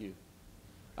 thank you.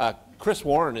 Chris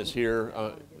Warren is here,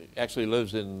 actually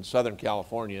lives in Southern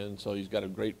California, and so he's got a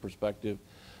great perspective.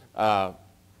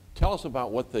 Tell us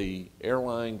about what the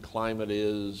airline climate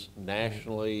is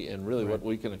nationally and really what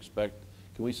we can expect.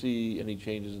 Can we see any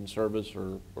changes in service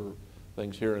or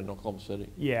things here in Oklahoma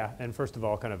City? Yeah, and first of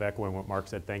all, kind of echoing what Mark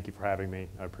said, thank you for having me.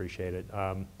 I appreciate it.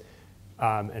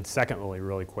 And secondly,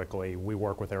 really quickly, we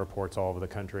work with airports all over the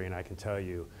country, and I can tell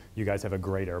you, you guys have a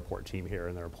great airport team here,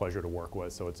 and they're a pleasure to work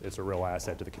with, so it's a real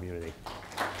asset to the community.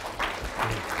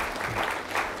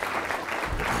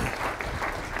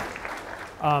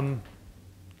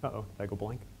 Uh-oh, did I go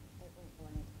blank?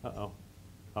 Uh-oh.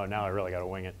 Oh, now I really got to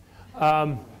wing it.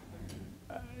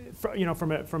 You know,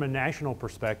 from a national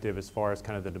perspective, as far as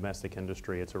kind of the domestic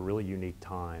industry, it's a really unique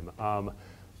time. Oh,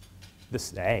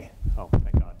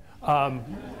 thank God.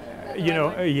 You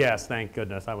know, yes, thank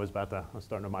goodness.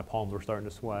 My palms were starting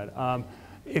to sweat.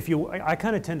 I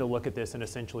kind of tend to look at this in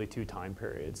essentially two time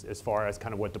periods as far as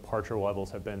kind of what departure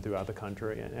levels have been throughout the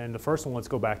country. And the first one, let's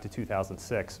go back to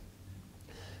 2006.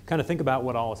 Kind of think about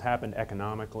what all has happened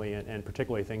economically and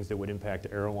particularly things that would impact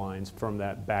airlines from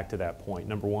that back to that point.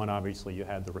 Number one, obviously you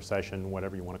had the recession,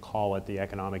 whatever you want to call it, the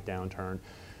economic downturn.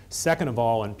 Second of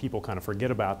all, and people kind of forget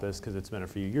about this because it's been a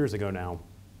few years ago now,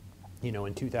 you know,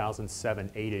 in 2007,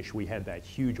 8-ish, we had that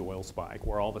huge oil spike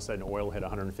where all of a sudden oil hit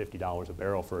 $150 a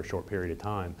barrel for a short period of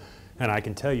time. And I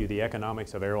can tell you the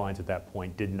economics of airlines at that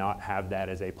point did not have that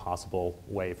as a possible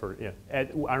way for,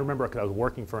 I remember because I was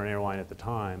working for an airline at the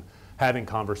time, having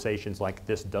conversations like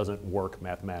this doesn't work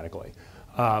mathematically.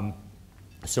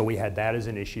 So we had that as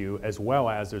an issue, as well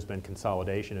as there's been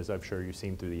consolidation, as I'm sure you've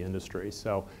seen through the industry.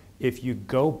 So if you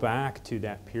go back to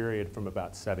that period from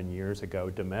about 7 years ago,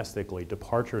 domestically,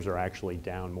 departures are actually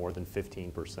down more than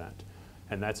 15%.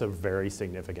 And that's a very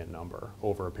significant number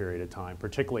over a period of time,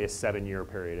 particularly a 7-year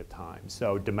period of time.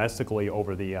 So domestically,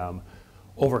 over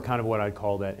kind of what I'd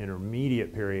call that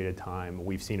intermediate period of time,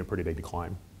 we've seen a pretty big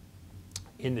decline.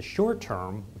 In the short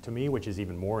term, to me, which is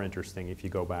even more interesting, if you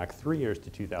go back 3 years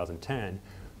to 2010,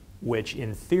 which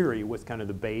in theory was kind of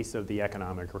the base of the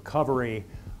economic recovery,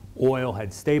 oil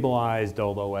had stabilized,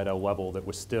 although at a level that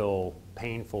was still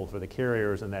painful for the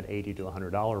carriers in that $80 to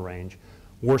 $100 range.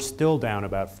 We're still down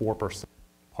about 4%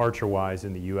 departure-wise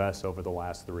in the US over the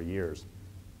last 3 years.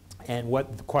 And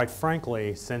what, quite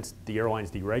frankly, since the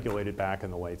airlines deregulated back in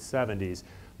the late 70s,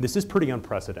 this is pretty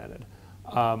unprecedented.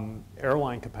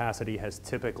 Airline capacity has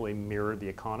typically mirrored the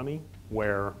economy,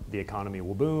 where the economy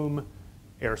will boom,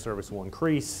 air service will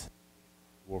increase,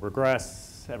 will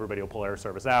regress, everybody will pull air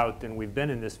service out, and we've been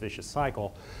in this vicious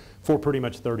cycle for pretty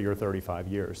much 30 or 35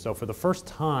 years. So for the first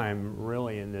time,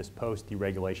 really in this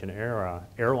post-deregulation era,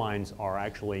 airlines are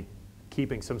actually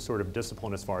keeping some sort of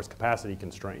discipline as far as capacity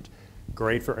constraint.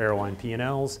 Great for airline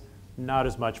P&Ls, not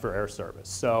as much for air service.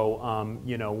 So,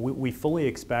 you know, we fully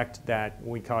expect that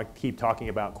we keep talking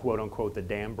about quote unquote the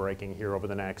dam breaking here over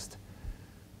the next,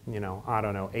 you know, I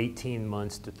don't know, 18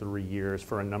 months to 3 years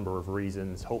for a number of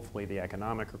reasons. Hopefully the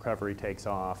economic recovery takes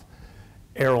off.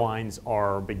 Airlines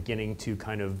are beginning to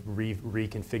kind of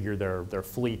reconfigure their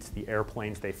fleets, the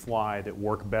airplanes they fly that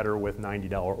work better with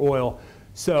 $90 oil.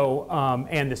 So,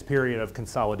 and this period of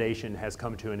consolidation has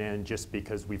come to an end just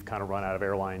because we've kind of run out of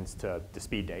airlines to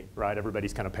speed date, right?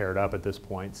 Everybody's kind of paired up at this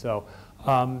point. So,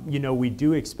 you know, we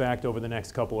do expect over the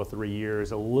next couple of 3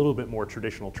 years a little bit more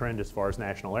traditional trend as far as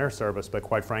national air service, but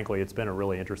quite frankly, it's been a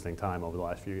really interesting time over the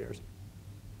last few years.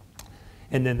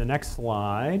 And then the next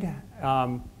slide,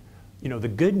 you know, the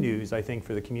good news, I think,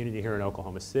 for the community here in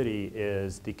Oklahoma City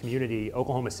is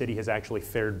Oklahoma City has actually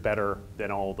fared better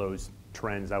than all those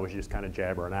trends I was just kind of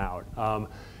jabbering out.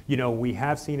 You know, we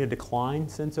have seen a decline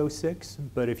since '06,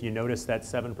 but if you notice that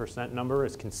 7% number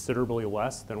is considerably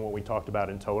less than what we talked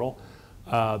about in total.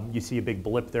 You see a big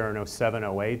blip there in '07,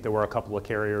 '08. There were a couple of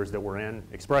carriers that were in.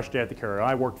 ExpressJet, the carrier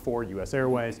I worked for, US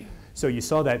Airways. So you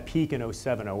saw that peak in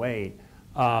 '07, '08.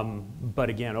 But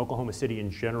again, Oklahoma City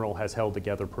in general has held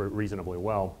together reasonably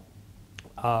well,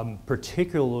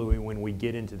 particularly when we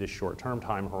get into this short-term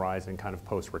time horizon, kind of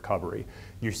post-recovery.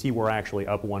 You see we're actually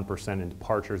up 1% in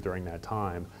departures during that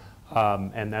time.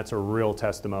 And that's a real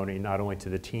testimony not only to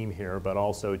the team here, but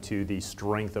also to the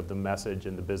strength of the message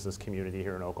in the business community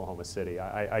here in Oklahoma City.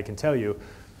 I can tell you,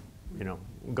 you know,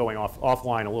 going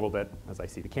offline a little bit, as I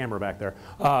see the camera back there,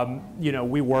 you know,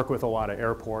 we work with a lot of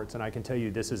airports, and I can tell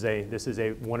you this is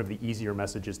one of the easier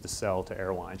messages to sell to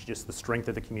airlines, just the strength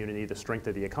of the community, the strength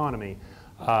of the economy,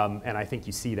 and I think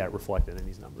you see that reflected in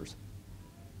these numbers.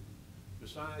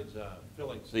 Besides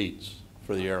filling seats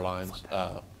for the airlines,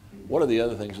 what are the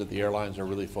other things that the airlines are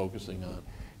really focusing on?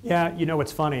 Yeah, you know,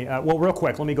 it's funny. Well, real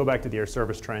quick, let me go back to the air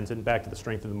service trends and back to the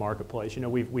strength of the marketplace. You know,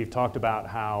 we've talked about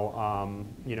how,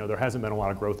 you know, there hasn't been a lot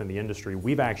of growth in the industry.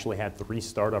 We've actually had 3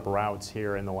 startup routes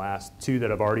here in the last 2 that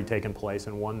have already taken place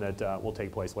and 1 that will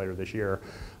take place later this year.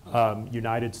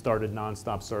 United started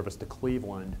nonstop service to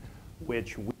Cleveland,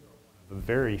 which we a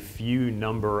very few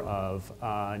number of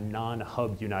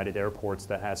non-hub United airports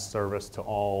that has service to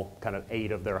all kind of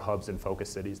 8 of their hubs and focus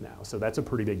cities now. So that's a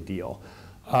pretty big deal.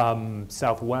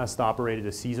 Southwest operated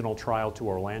a seasonal trial to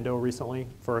Orlando recently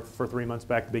for 3 months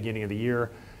back at the beginning of the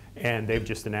year, and they've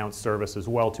just announced service as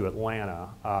well to Atlanta.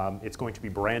 It's going to be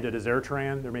branded as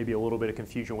AirTran. There may be a little bit of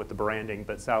confusion with the branding,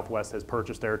 but Southwest has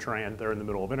purchased AirTran. They're in the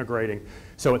middle of integrating.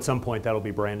 So at some point that'll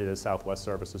be branded as Southwest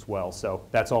service as well. So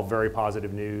that's all very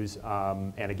positive news,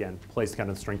 and again, plays kind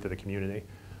of the strength of the community.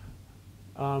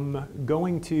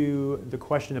 Going to the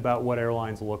question about what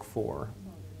airlines look for.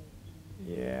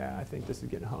 Yeah, I think this is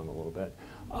getting hung a little bit.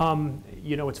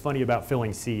 You know, what's funny about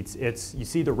filling seats, you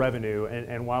see the revenue,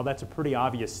 and while that's a pretty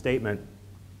obvious statement,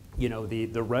 you know,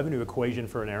 the revenue equation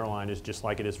for an airline is just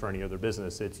like it is for any other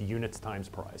business. It's units times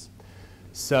price.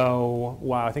 So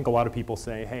while I think a lot of people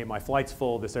say, hey, my flight's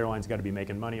full, this airline's got to be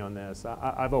making money on this,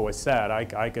 I've always said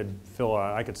I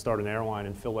could start an airline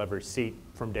and fill every seat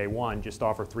from day one, just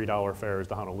offer $3 fares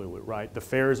to Honolulu, right? The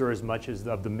fares are as much as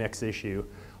of the mix issue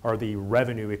or the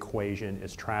revenue equation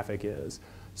as traffic is.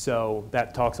 So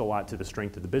that talks a lot to the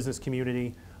strength of the business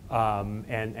community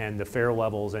and the fare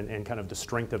levels and kind of the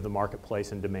strength of the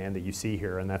marketplace and demand that you see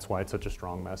here, and that's why it's such a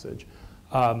strong message.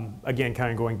 Again, kind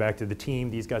of going back to the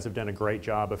team, these guys have done a great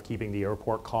job of keeping the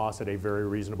airport costs at a very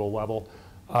reasonable level.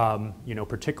 You know,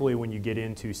 particularly when you get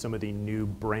into some of the new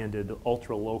branded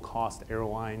ultra low cost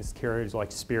airlines, carriers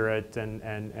like Spirit and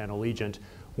Allegiant,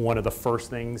 one of the first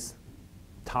things,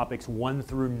 topics 1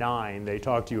 through 9, they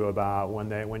talk to you about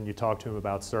when you talk to them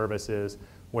about services.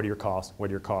 What are your costs? What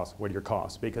are your costs? What are your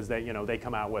costs? Because they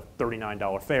come out with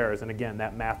 $39 fares, and again,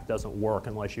 that math doesn't work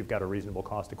unless you've got a reasonable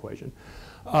cost equation.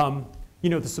 You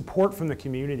know, the support from the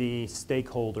community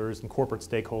stakeholders and corporate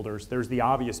stakeholders, there's the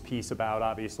obvious piece about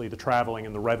obviously the traveling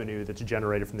and the revenue that's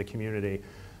generated from the community.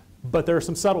 But there are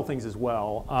some subtle things as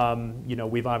well. You know,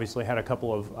 we've obviously had a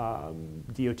couple of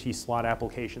DOT slot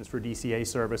applications for DCA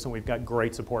service, and we've got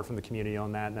great support from the community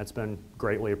on that, and that's been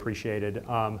greatly appreciated.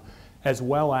 As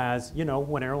well as, you know,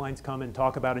 when airlines come and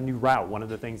talk about a new route, one of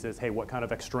the things is, hey, what kind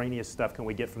of extraneous stuff can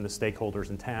we get from the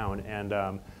stakeholders in town? And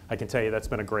I can tell you that's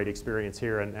been a great experience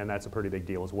here, and that's a pretty big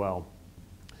deal as well.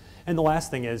 And the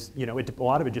last thing is, you know, a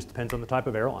lot of it just depends on the type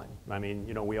of airline. I mean,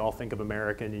 you know, we all think of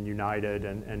American and United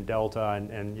and Delta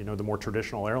and you know, the more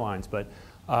traditional airlines, but,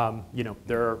 you know,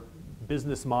 their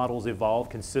business models evolve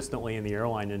consistently in the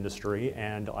airline industry,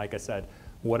 and like I said,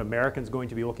 what American's going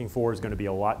to be looking for is going to be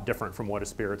a lot different from what a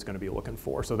Spirit's going to be looking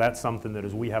for. So that's something that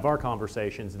as we have our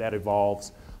conversations, that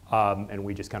evolves, and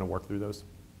we just kind of work through those.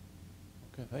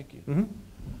 Okay, thank you.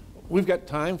 We've got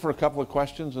time for a couple of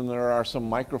questions, and there are some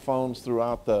microphones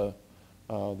throughout the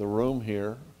room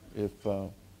here if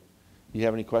you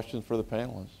have any questions for the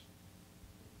panelists.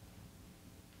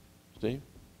 Steve?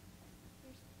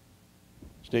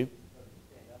 Steve?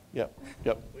 Yep,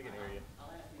 yep. We can hear you. I'll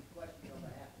ask these questions on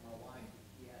behalf of my wife.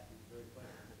 She asked these very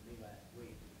questions of me last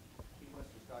week. She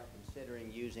wants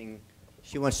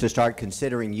to start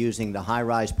considering using the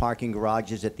high-rise parking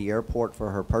garages at the airport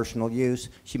for her personal use.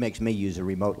 She makes me use the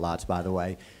remote lots, by the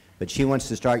way. But she wants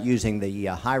to start using the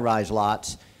high-rise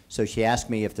lots. So she asked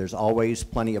me if there's always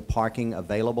plenty of parking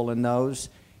available in those,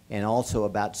 and also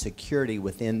about security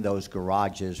within those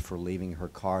garages for leaving her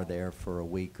car there for a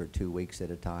week or 2 weeks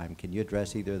at a time. Can you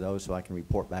address either of those so I can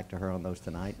report back to her on those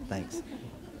tonight? Thanks.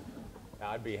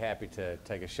 I'd be happy to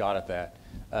take a shot at that.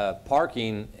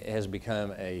 Parking has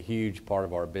become a huge part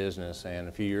of our business, and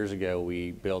a few years ago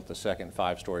we built the second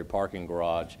 5-story parking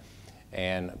garage,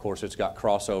 and of course it's got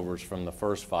crossovers from the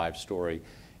first 5-story,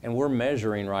 and we're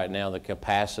measuring right now the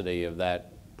capacity of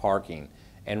that parking,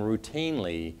 and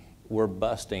routinely we're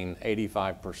busting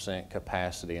 85%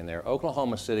 capacity in there.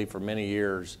 Oklahoma City for many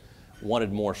years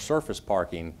wanted more surface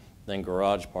parking than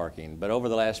garage parking, but over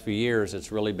the last few years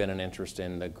it's really been an interest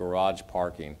in the garage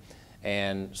parking.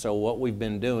 And so what we've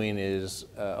been doing is,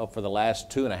 for the last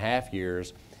 2.5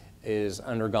 years, is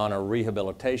undergone a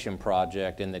rehabilitation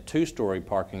project in the 2-story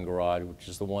parking garage, which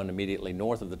is the one immediately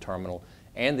north of the terminal,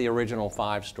 and the original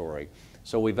 5-story.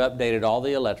 So we've updated all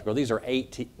the electrical. These are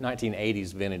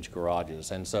 1980s vintage garages,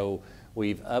 and so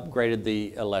we've upgraded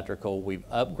the electrical, we've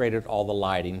upgraded all the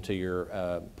lighting, to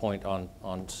your point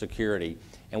on security,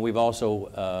 and we've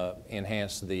also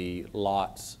enhanced the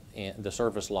lots the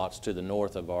surface lots to the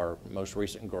north of our most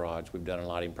recent garage. We've done a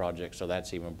lighting project, so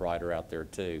that's even brighter out there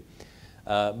too.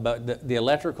 But the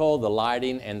electrical, the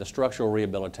lighting, and the structural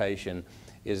rehabilitation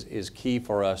is key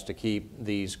for us to keep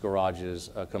these garages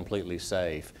completely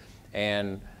safe.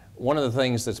 And one of the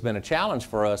things that's been a challenge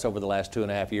for us over the last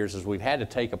 2.5 years is we've had to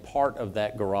take a part of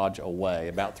that garage away,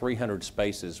 about 300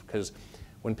 spaces, because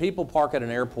when people park at an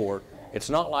airport, it's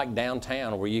not like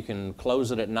downtown where you can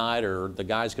close it at night or the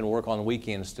guys can work on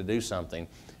weekends to do something.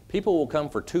 People will come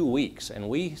for 2 weeks, and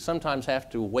we sometimes have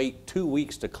to wait 2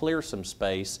 weeks to clear some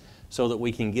space so that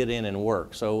we can get in and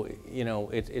work. So, you know,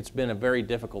 it's been a very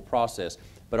difficult process.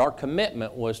 But our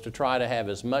commitment was to try to have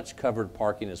as much covered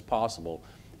parking as possible.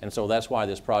 And so that's why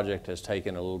this project has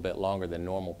taken a little bit longer than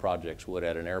normal projects would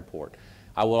at an airport.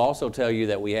 I will also tell you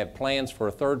that we have plans for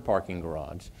a third parking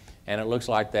garage. And it looks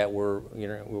like that we're, you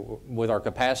know, with our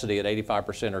capacity at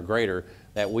 85% or greater,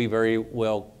 that we very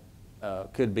well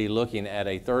could be looking at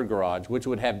a third garage, which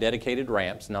would have dedicated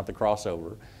ramps, not the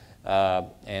crossover.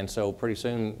 And so pretty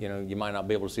soon, you know, you might not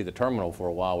be able to see the terminal for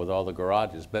a while with all the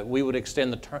garages, but we would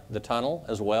extend the tunnel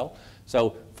as well.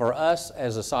 So for us,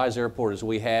 as a size airport as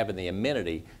we have and the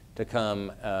amenity to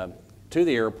come to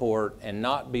the airport and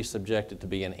not be subjected to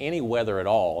be in any weather at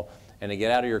all, and to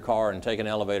get out of your car and take an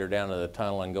elevator down to the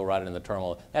tunnel and go right into the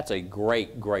terminal, that's a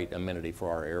great, great amenity for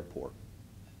our airport.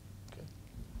 Okay.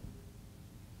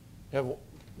 You have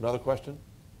another question?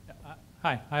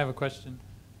 Hi, I have a question.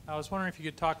 I was wondering if you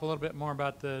could talk a little bit more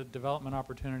about the development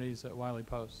opportunities at Wiley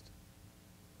Post.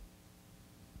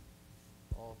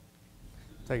 I'll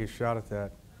take a shot at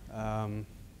that.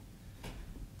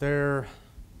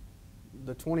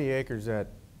 The 20 acres that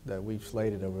we've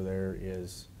slated over there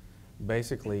is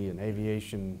basically an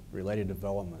aviation-related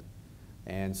development.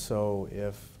 And so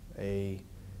if a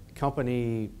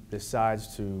company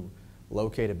decides to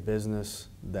locate a business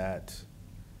that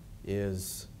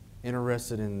is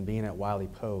interested in being at Wiley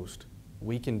Post,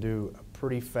 we can do a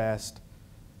pretty fast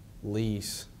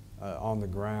lease on the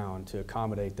ground to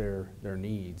accommodate their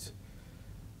needs.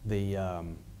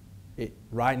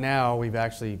 Right now, we've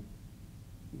actually,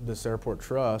 this airport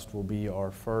trust will be our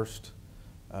first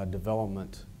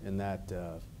development in that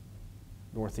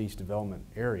northeast development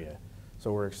area.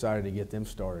 So we're excited to get them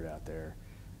started out there.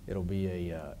 It'll be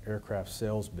a aircraft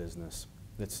sales business.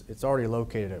 It's already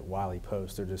located at Wiley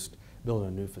Post. They're just building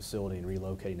a new facility and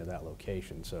relocating to that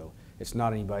location. So it's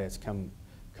not anybody that's come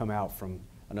out from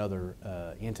another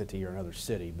entity or another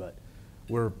city, but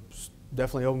we're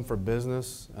definitely open for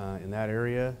business in that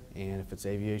area, and if it's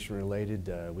aviation related,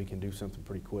 we can do something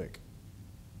pretty quick.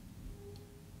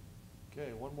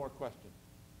 Okay, one more question.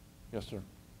 Yes, sir.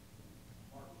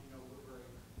 Mark, you know, we're very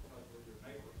close with your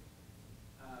neighbor.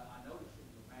 I noticed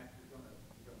from the map you're going to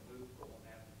move Portland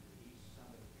Avenue to the east, some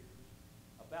of it appears.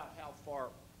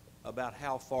 About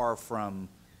how far from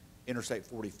Interstate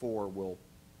 44 will,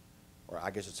 or I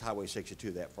guess it's Highway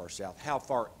 62 that far south, how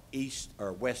far east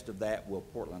or west of that will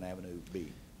Portland Avenue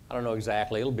be? I don't know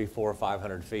exactly. It'll be 400 or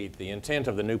 500 feet. The intent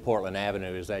of the new Portland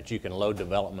Avenue is that you can load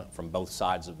development from both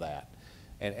sides of that.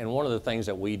 And one of the things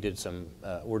that we did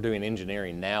we're doing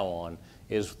engineering now on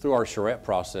is through our charrette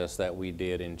process that we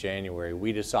did in January,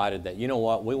 we decided that, you know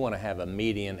what, we want to have a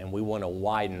median and we want to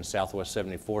widen Southwest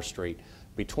 74th Street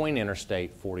between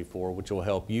Interstate 44, which will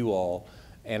help you all,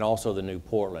 and also the new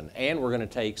Portland. And we're going to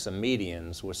take some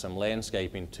medians with some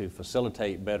landscaping to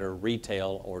facilitate better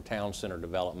retail or town center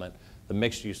development, the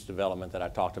mixed-use development that I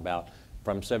talked about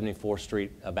from 74th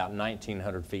Street about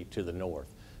 1,900 feet to the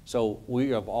north. So we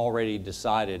have already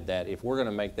decided that if we're going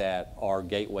to make that our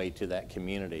gateway to that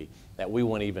community, that we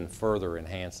want to even further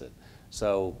enhance it.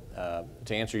 So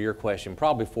to answer your question,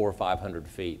 probably 400 or 500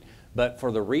 feet. But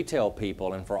for the retail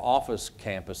people and for office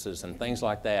campuses and things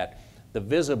like that, the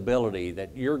visibility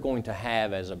that you're going to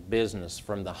have as a business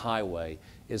from the highway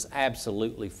is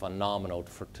absolutely phenomenal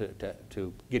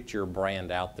to get your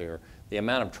brand out there. The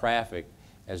amount of traffic,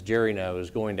 as Jerry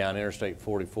knows, going down Interstate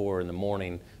 44 in the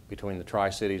morning between the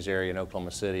Tri-Cities area and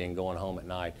Oklahoma City and going home at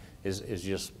night is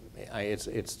just,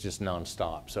 it's just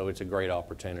nonstop. So it's a great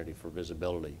opportunity for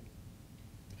visibility.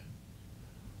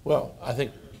 Well, I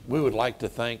think we would like to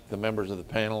thank the members of the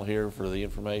panel here for the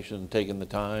information, taking the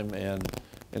time, and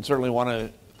certainly want to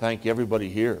thank everybody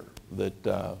here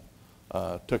that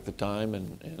took the time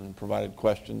and provided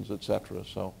questions, et cetera.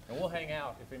 So, and we'll hang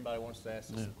out if anybody wants to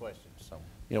ask us some questions. So,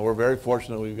 you know, we're very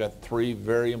fortunate. We've got 3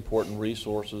 very important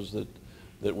resources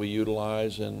that we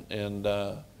utilize, and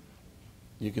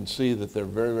you can see that they're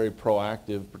very, very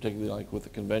proactive, particularly like with the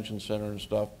convention center and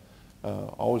stuff,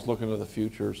 always looking to the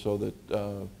future so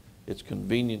that it's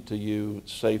convenient to you,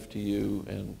 it's safe to you,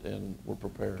 and we're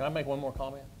prepared. Can I make one more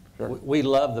comment? We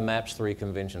love the MAPS 3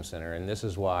 Convention Center, and this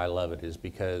is why I love it, is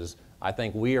because I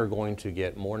think we are going to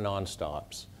get more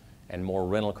nonstops and more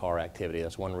rental car activity.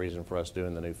 That's one reason for us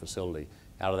doing the new facility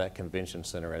out of that convention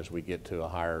center as we get to a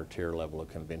higher tier level of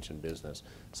convention business.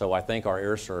 So I think our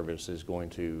air service is going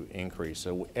to increase.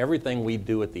 So everything we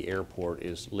do at the airport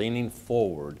is leaning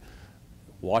forward,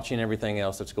 watching everything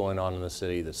else that's going on in the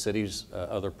city's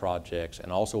other projects,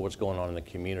 and also what's going on in the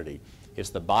community. It's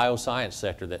the bioscience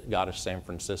sector that got us San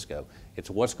Francisco. It's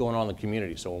what's going on in the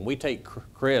community. So when we take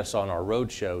Chris on our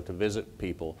road show to visit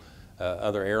people,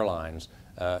 other airlines,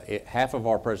 half of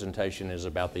our presentation is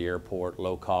about the airport,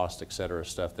 low cost, et cetera,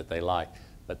 stuff that they like.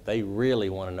 But they really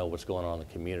want to know what's going on in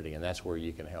the community, and that's where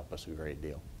you can help us a great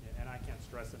deal. Yeah, and I can't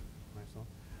stress it myself.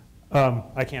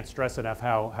 I can't stress enough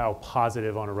how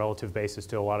positive on a relative basis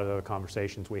to a lot of the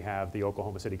conversations we have, the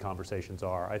Oklahoma City conversations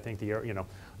are. I think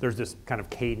there's this kind of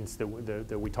cadence that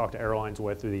we talk to airlines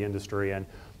with through the industry, and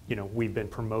we've been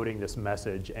promoting this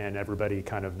message, and everybody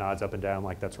kind of nods up and down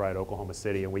like that's right, Oklahoma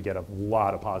City, and we get a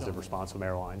lot of positive response from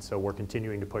airlines. So we're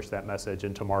continuing to push that message,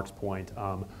 and to Mark's point,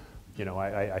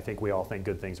 I think we all think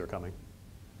good things are coming.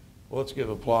 Well, let's give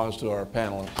applause to our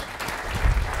panelists.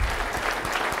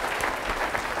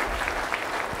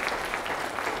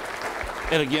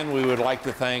 And again, we would like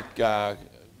to thank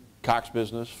Cox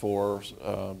Business for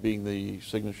being the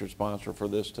signature sponsor for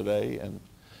this today.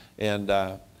 And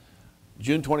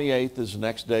June 28th is the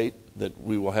next date that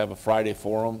we will have a Friday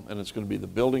forum, and it's going to be the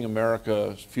Building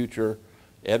America's Future.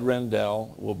 Ed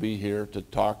Rendell will be here to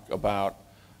talk about,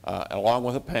 along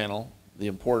with a panel, the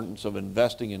importance of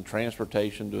investing in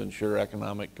transportation to ensure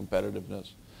economic competitiveness,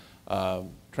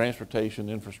 transportation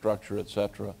infrastructure, et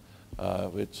cetera.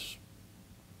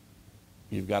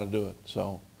 You've got to do it.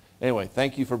 So anyway,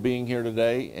 thank you for being here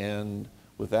today, and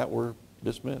with that, we're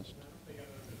dismissed. He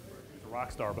was a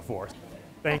rock star before.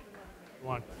 Thank you,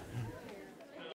 everyone.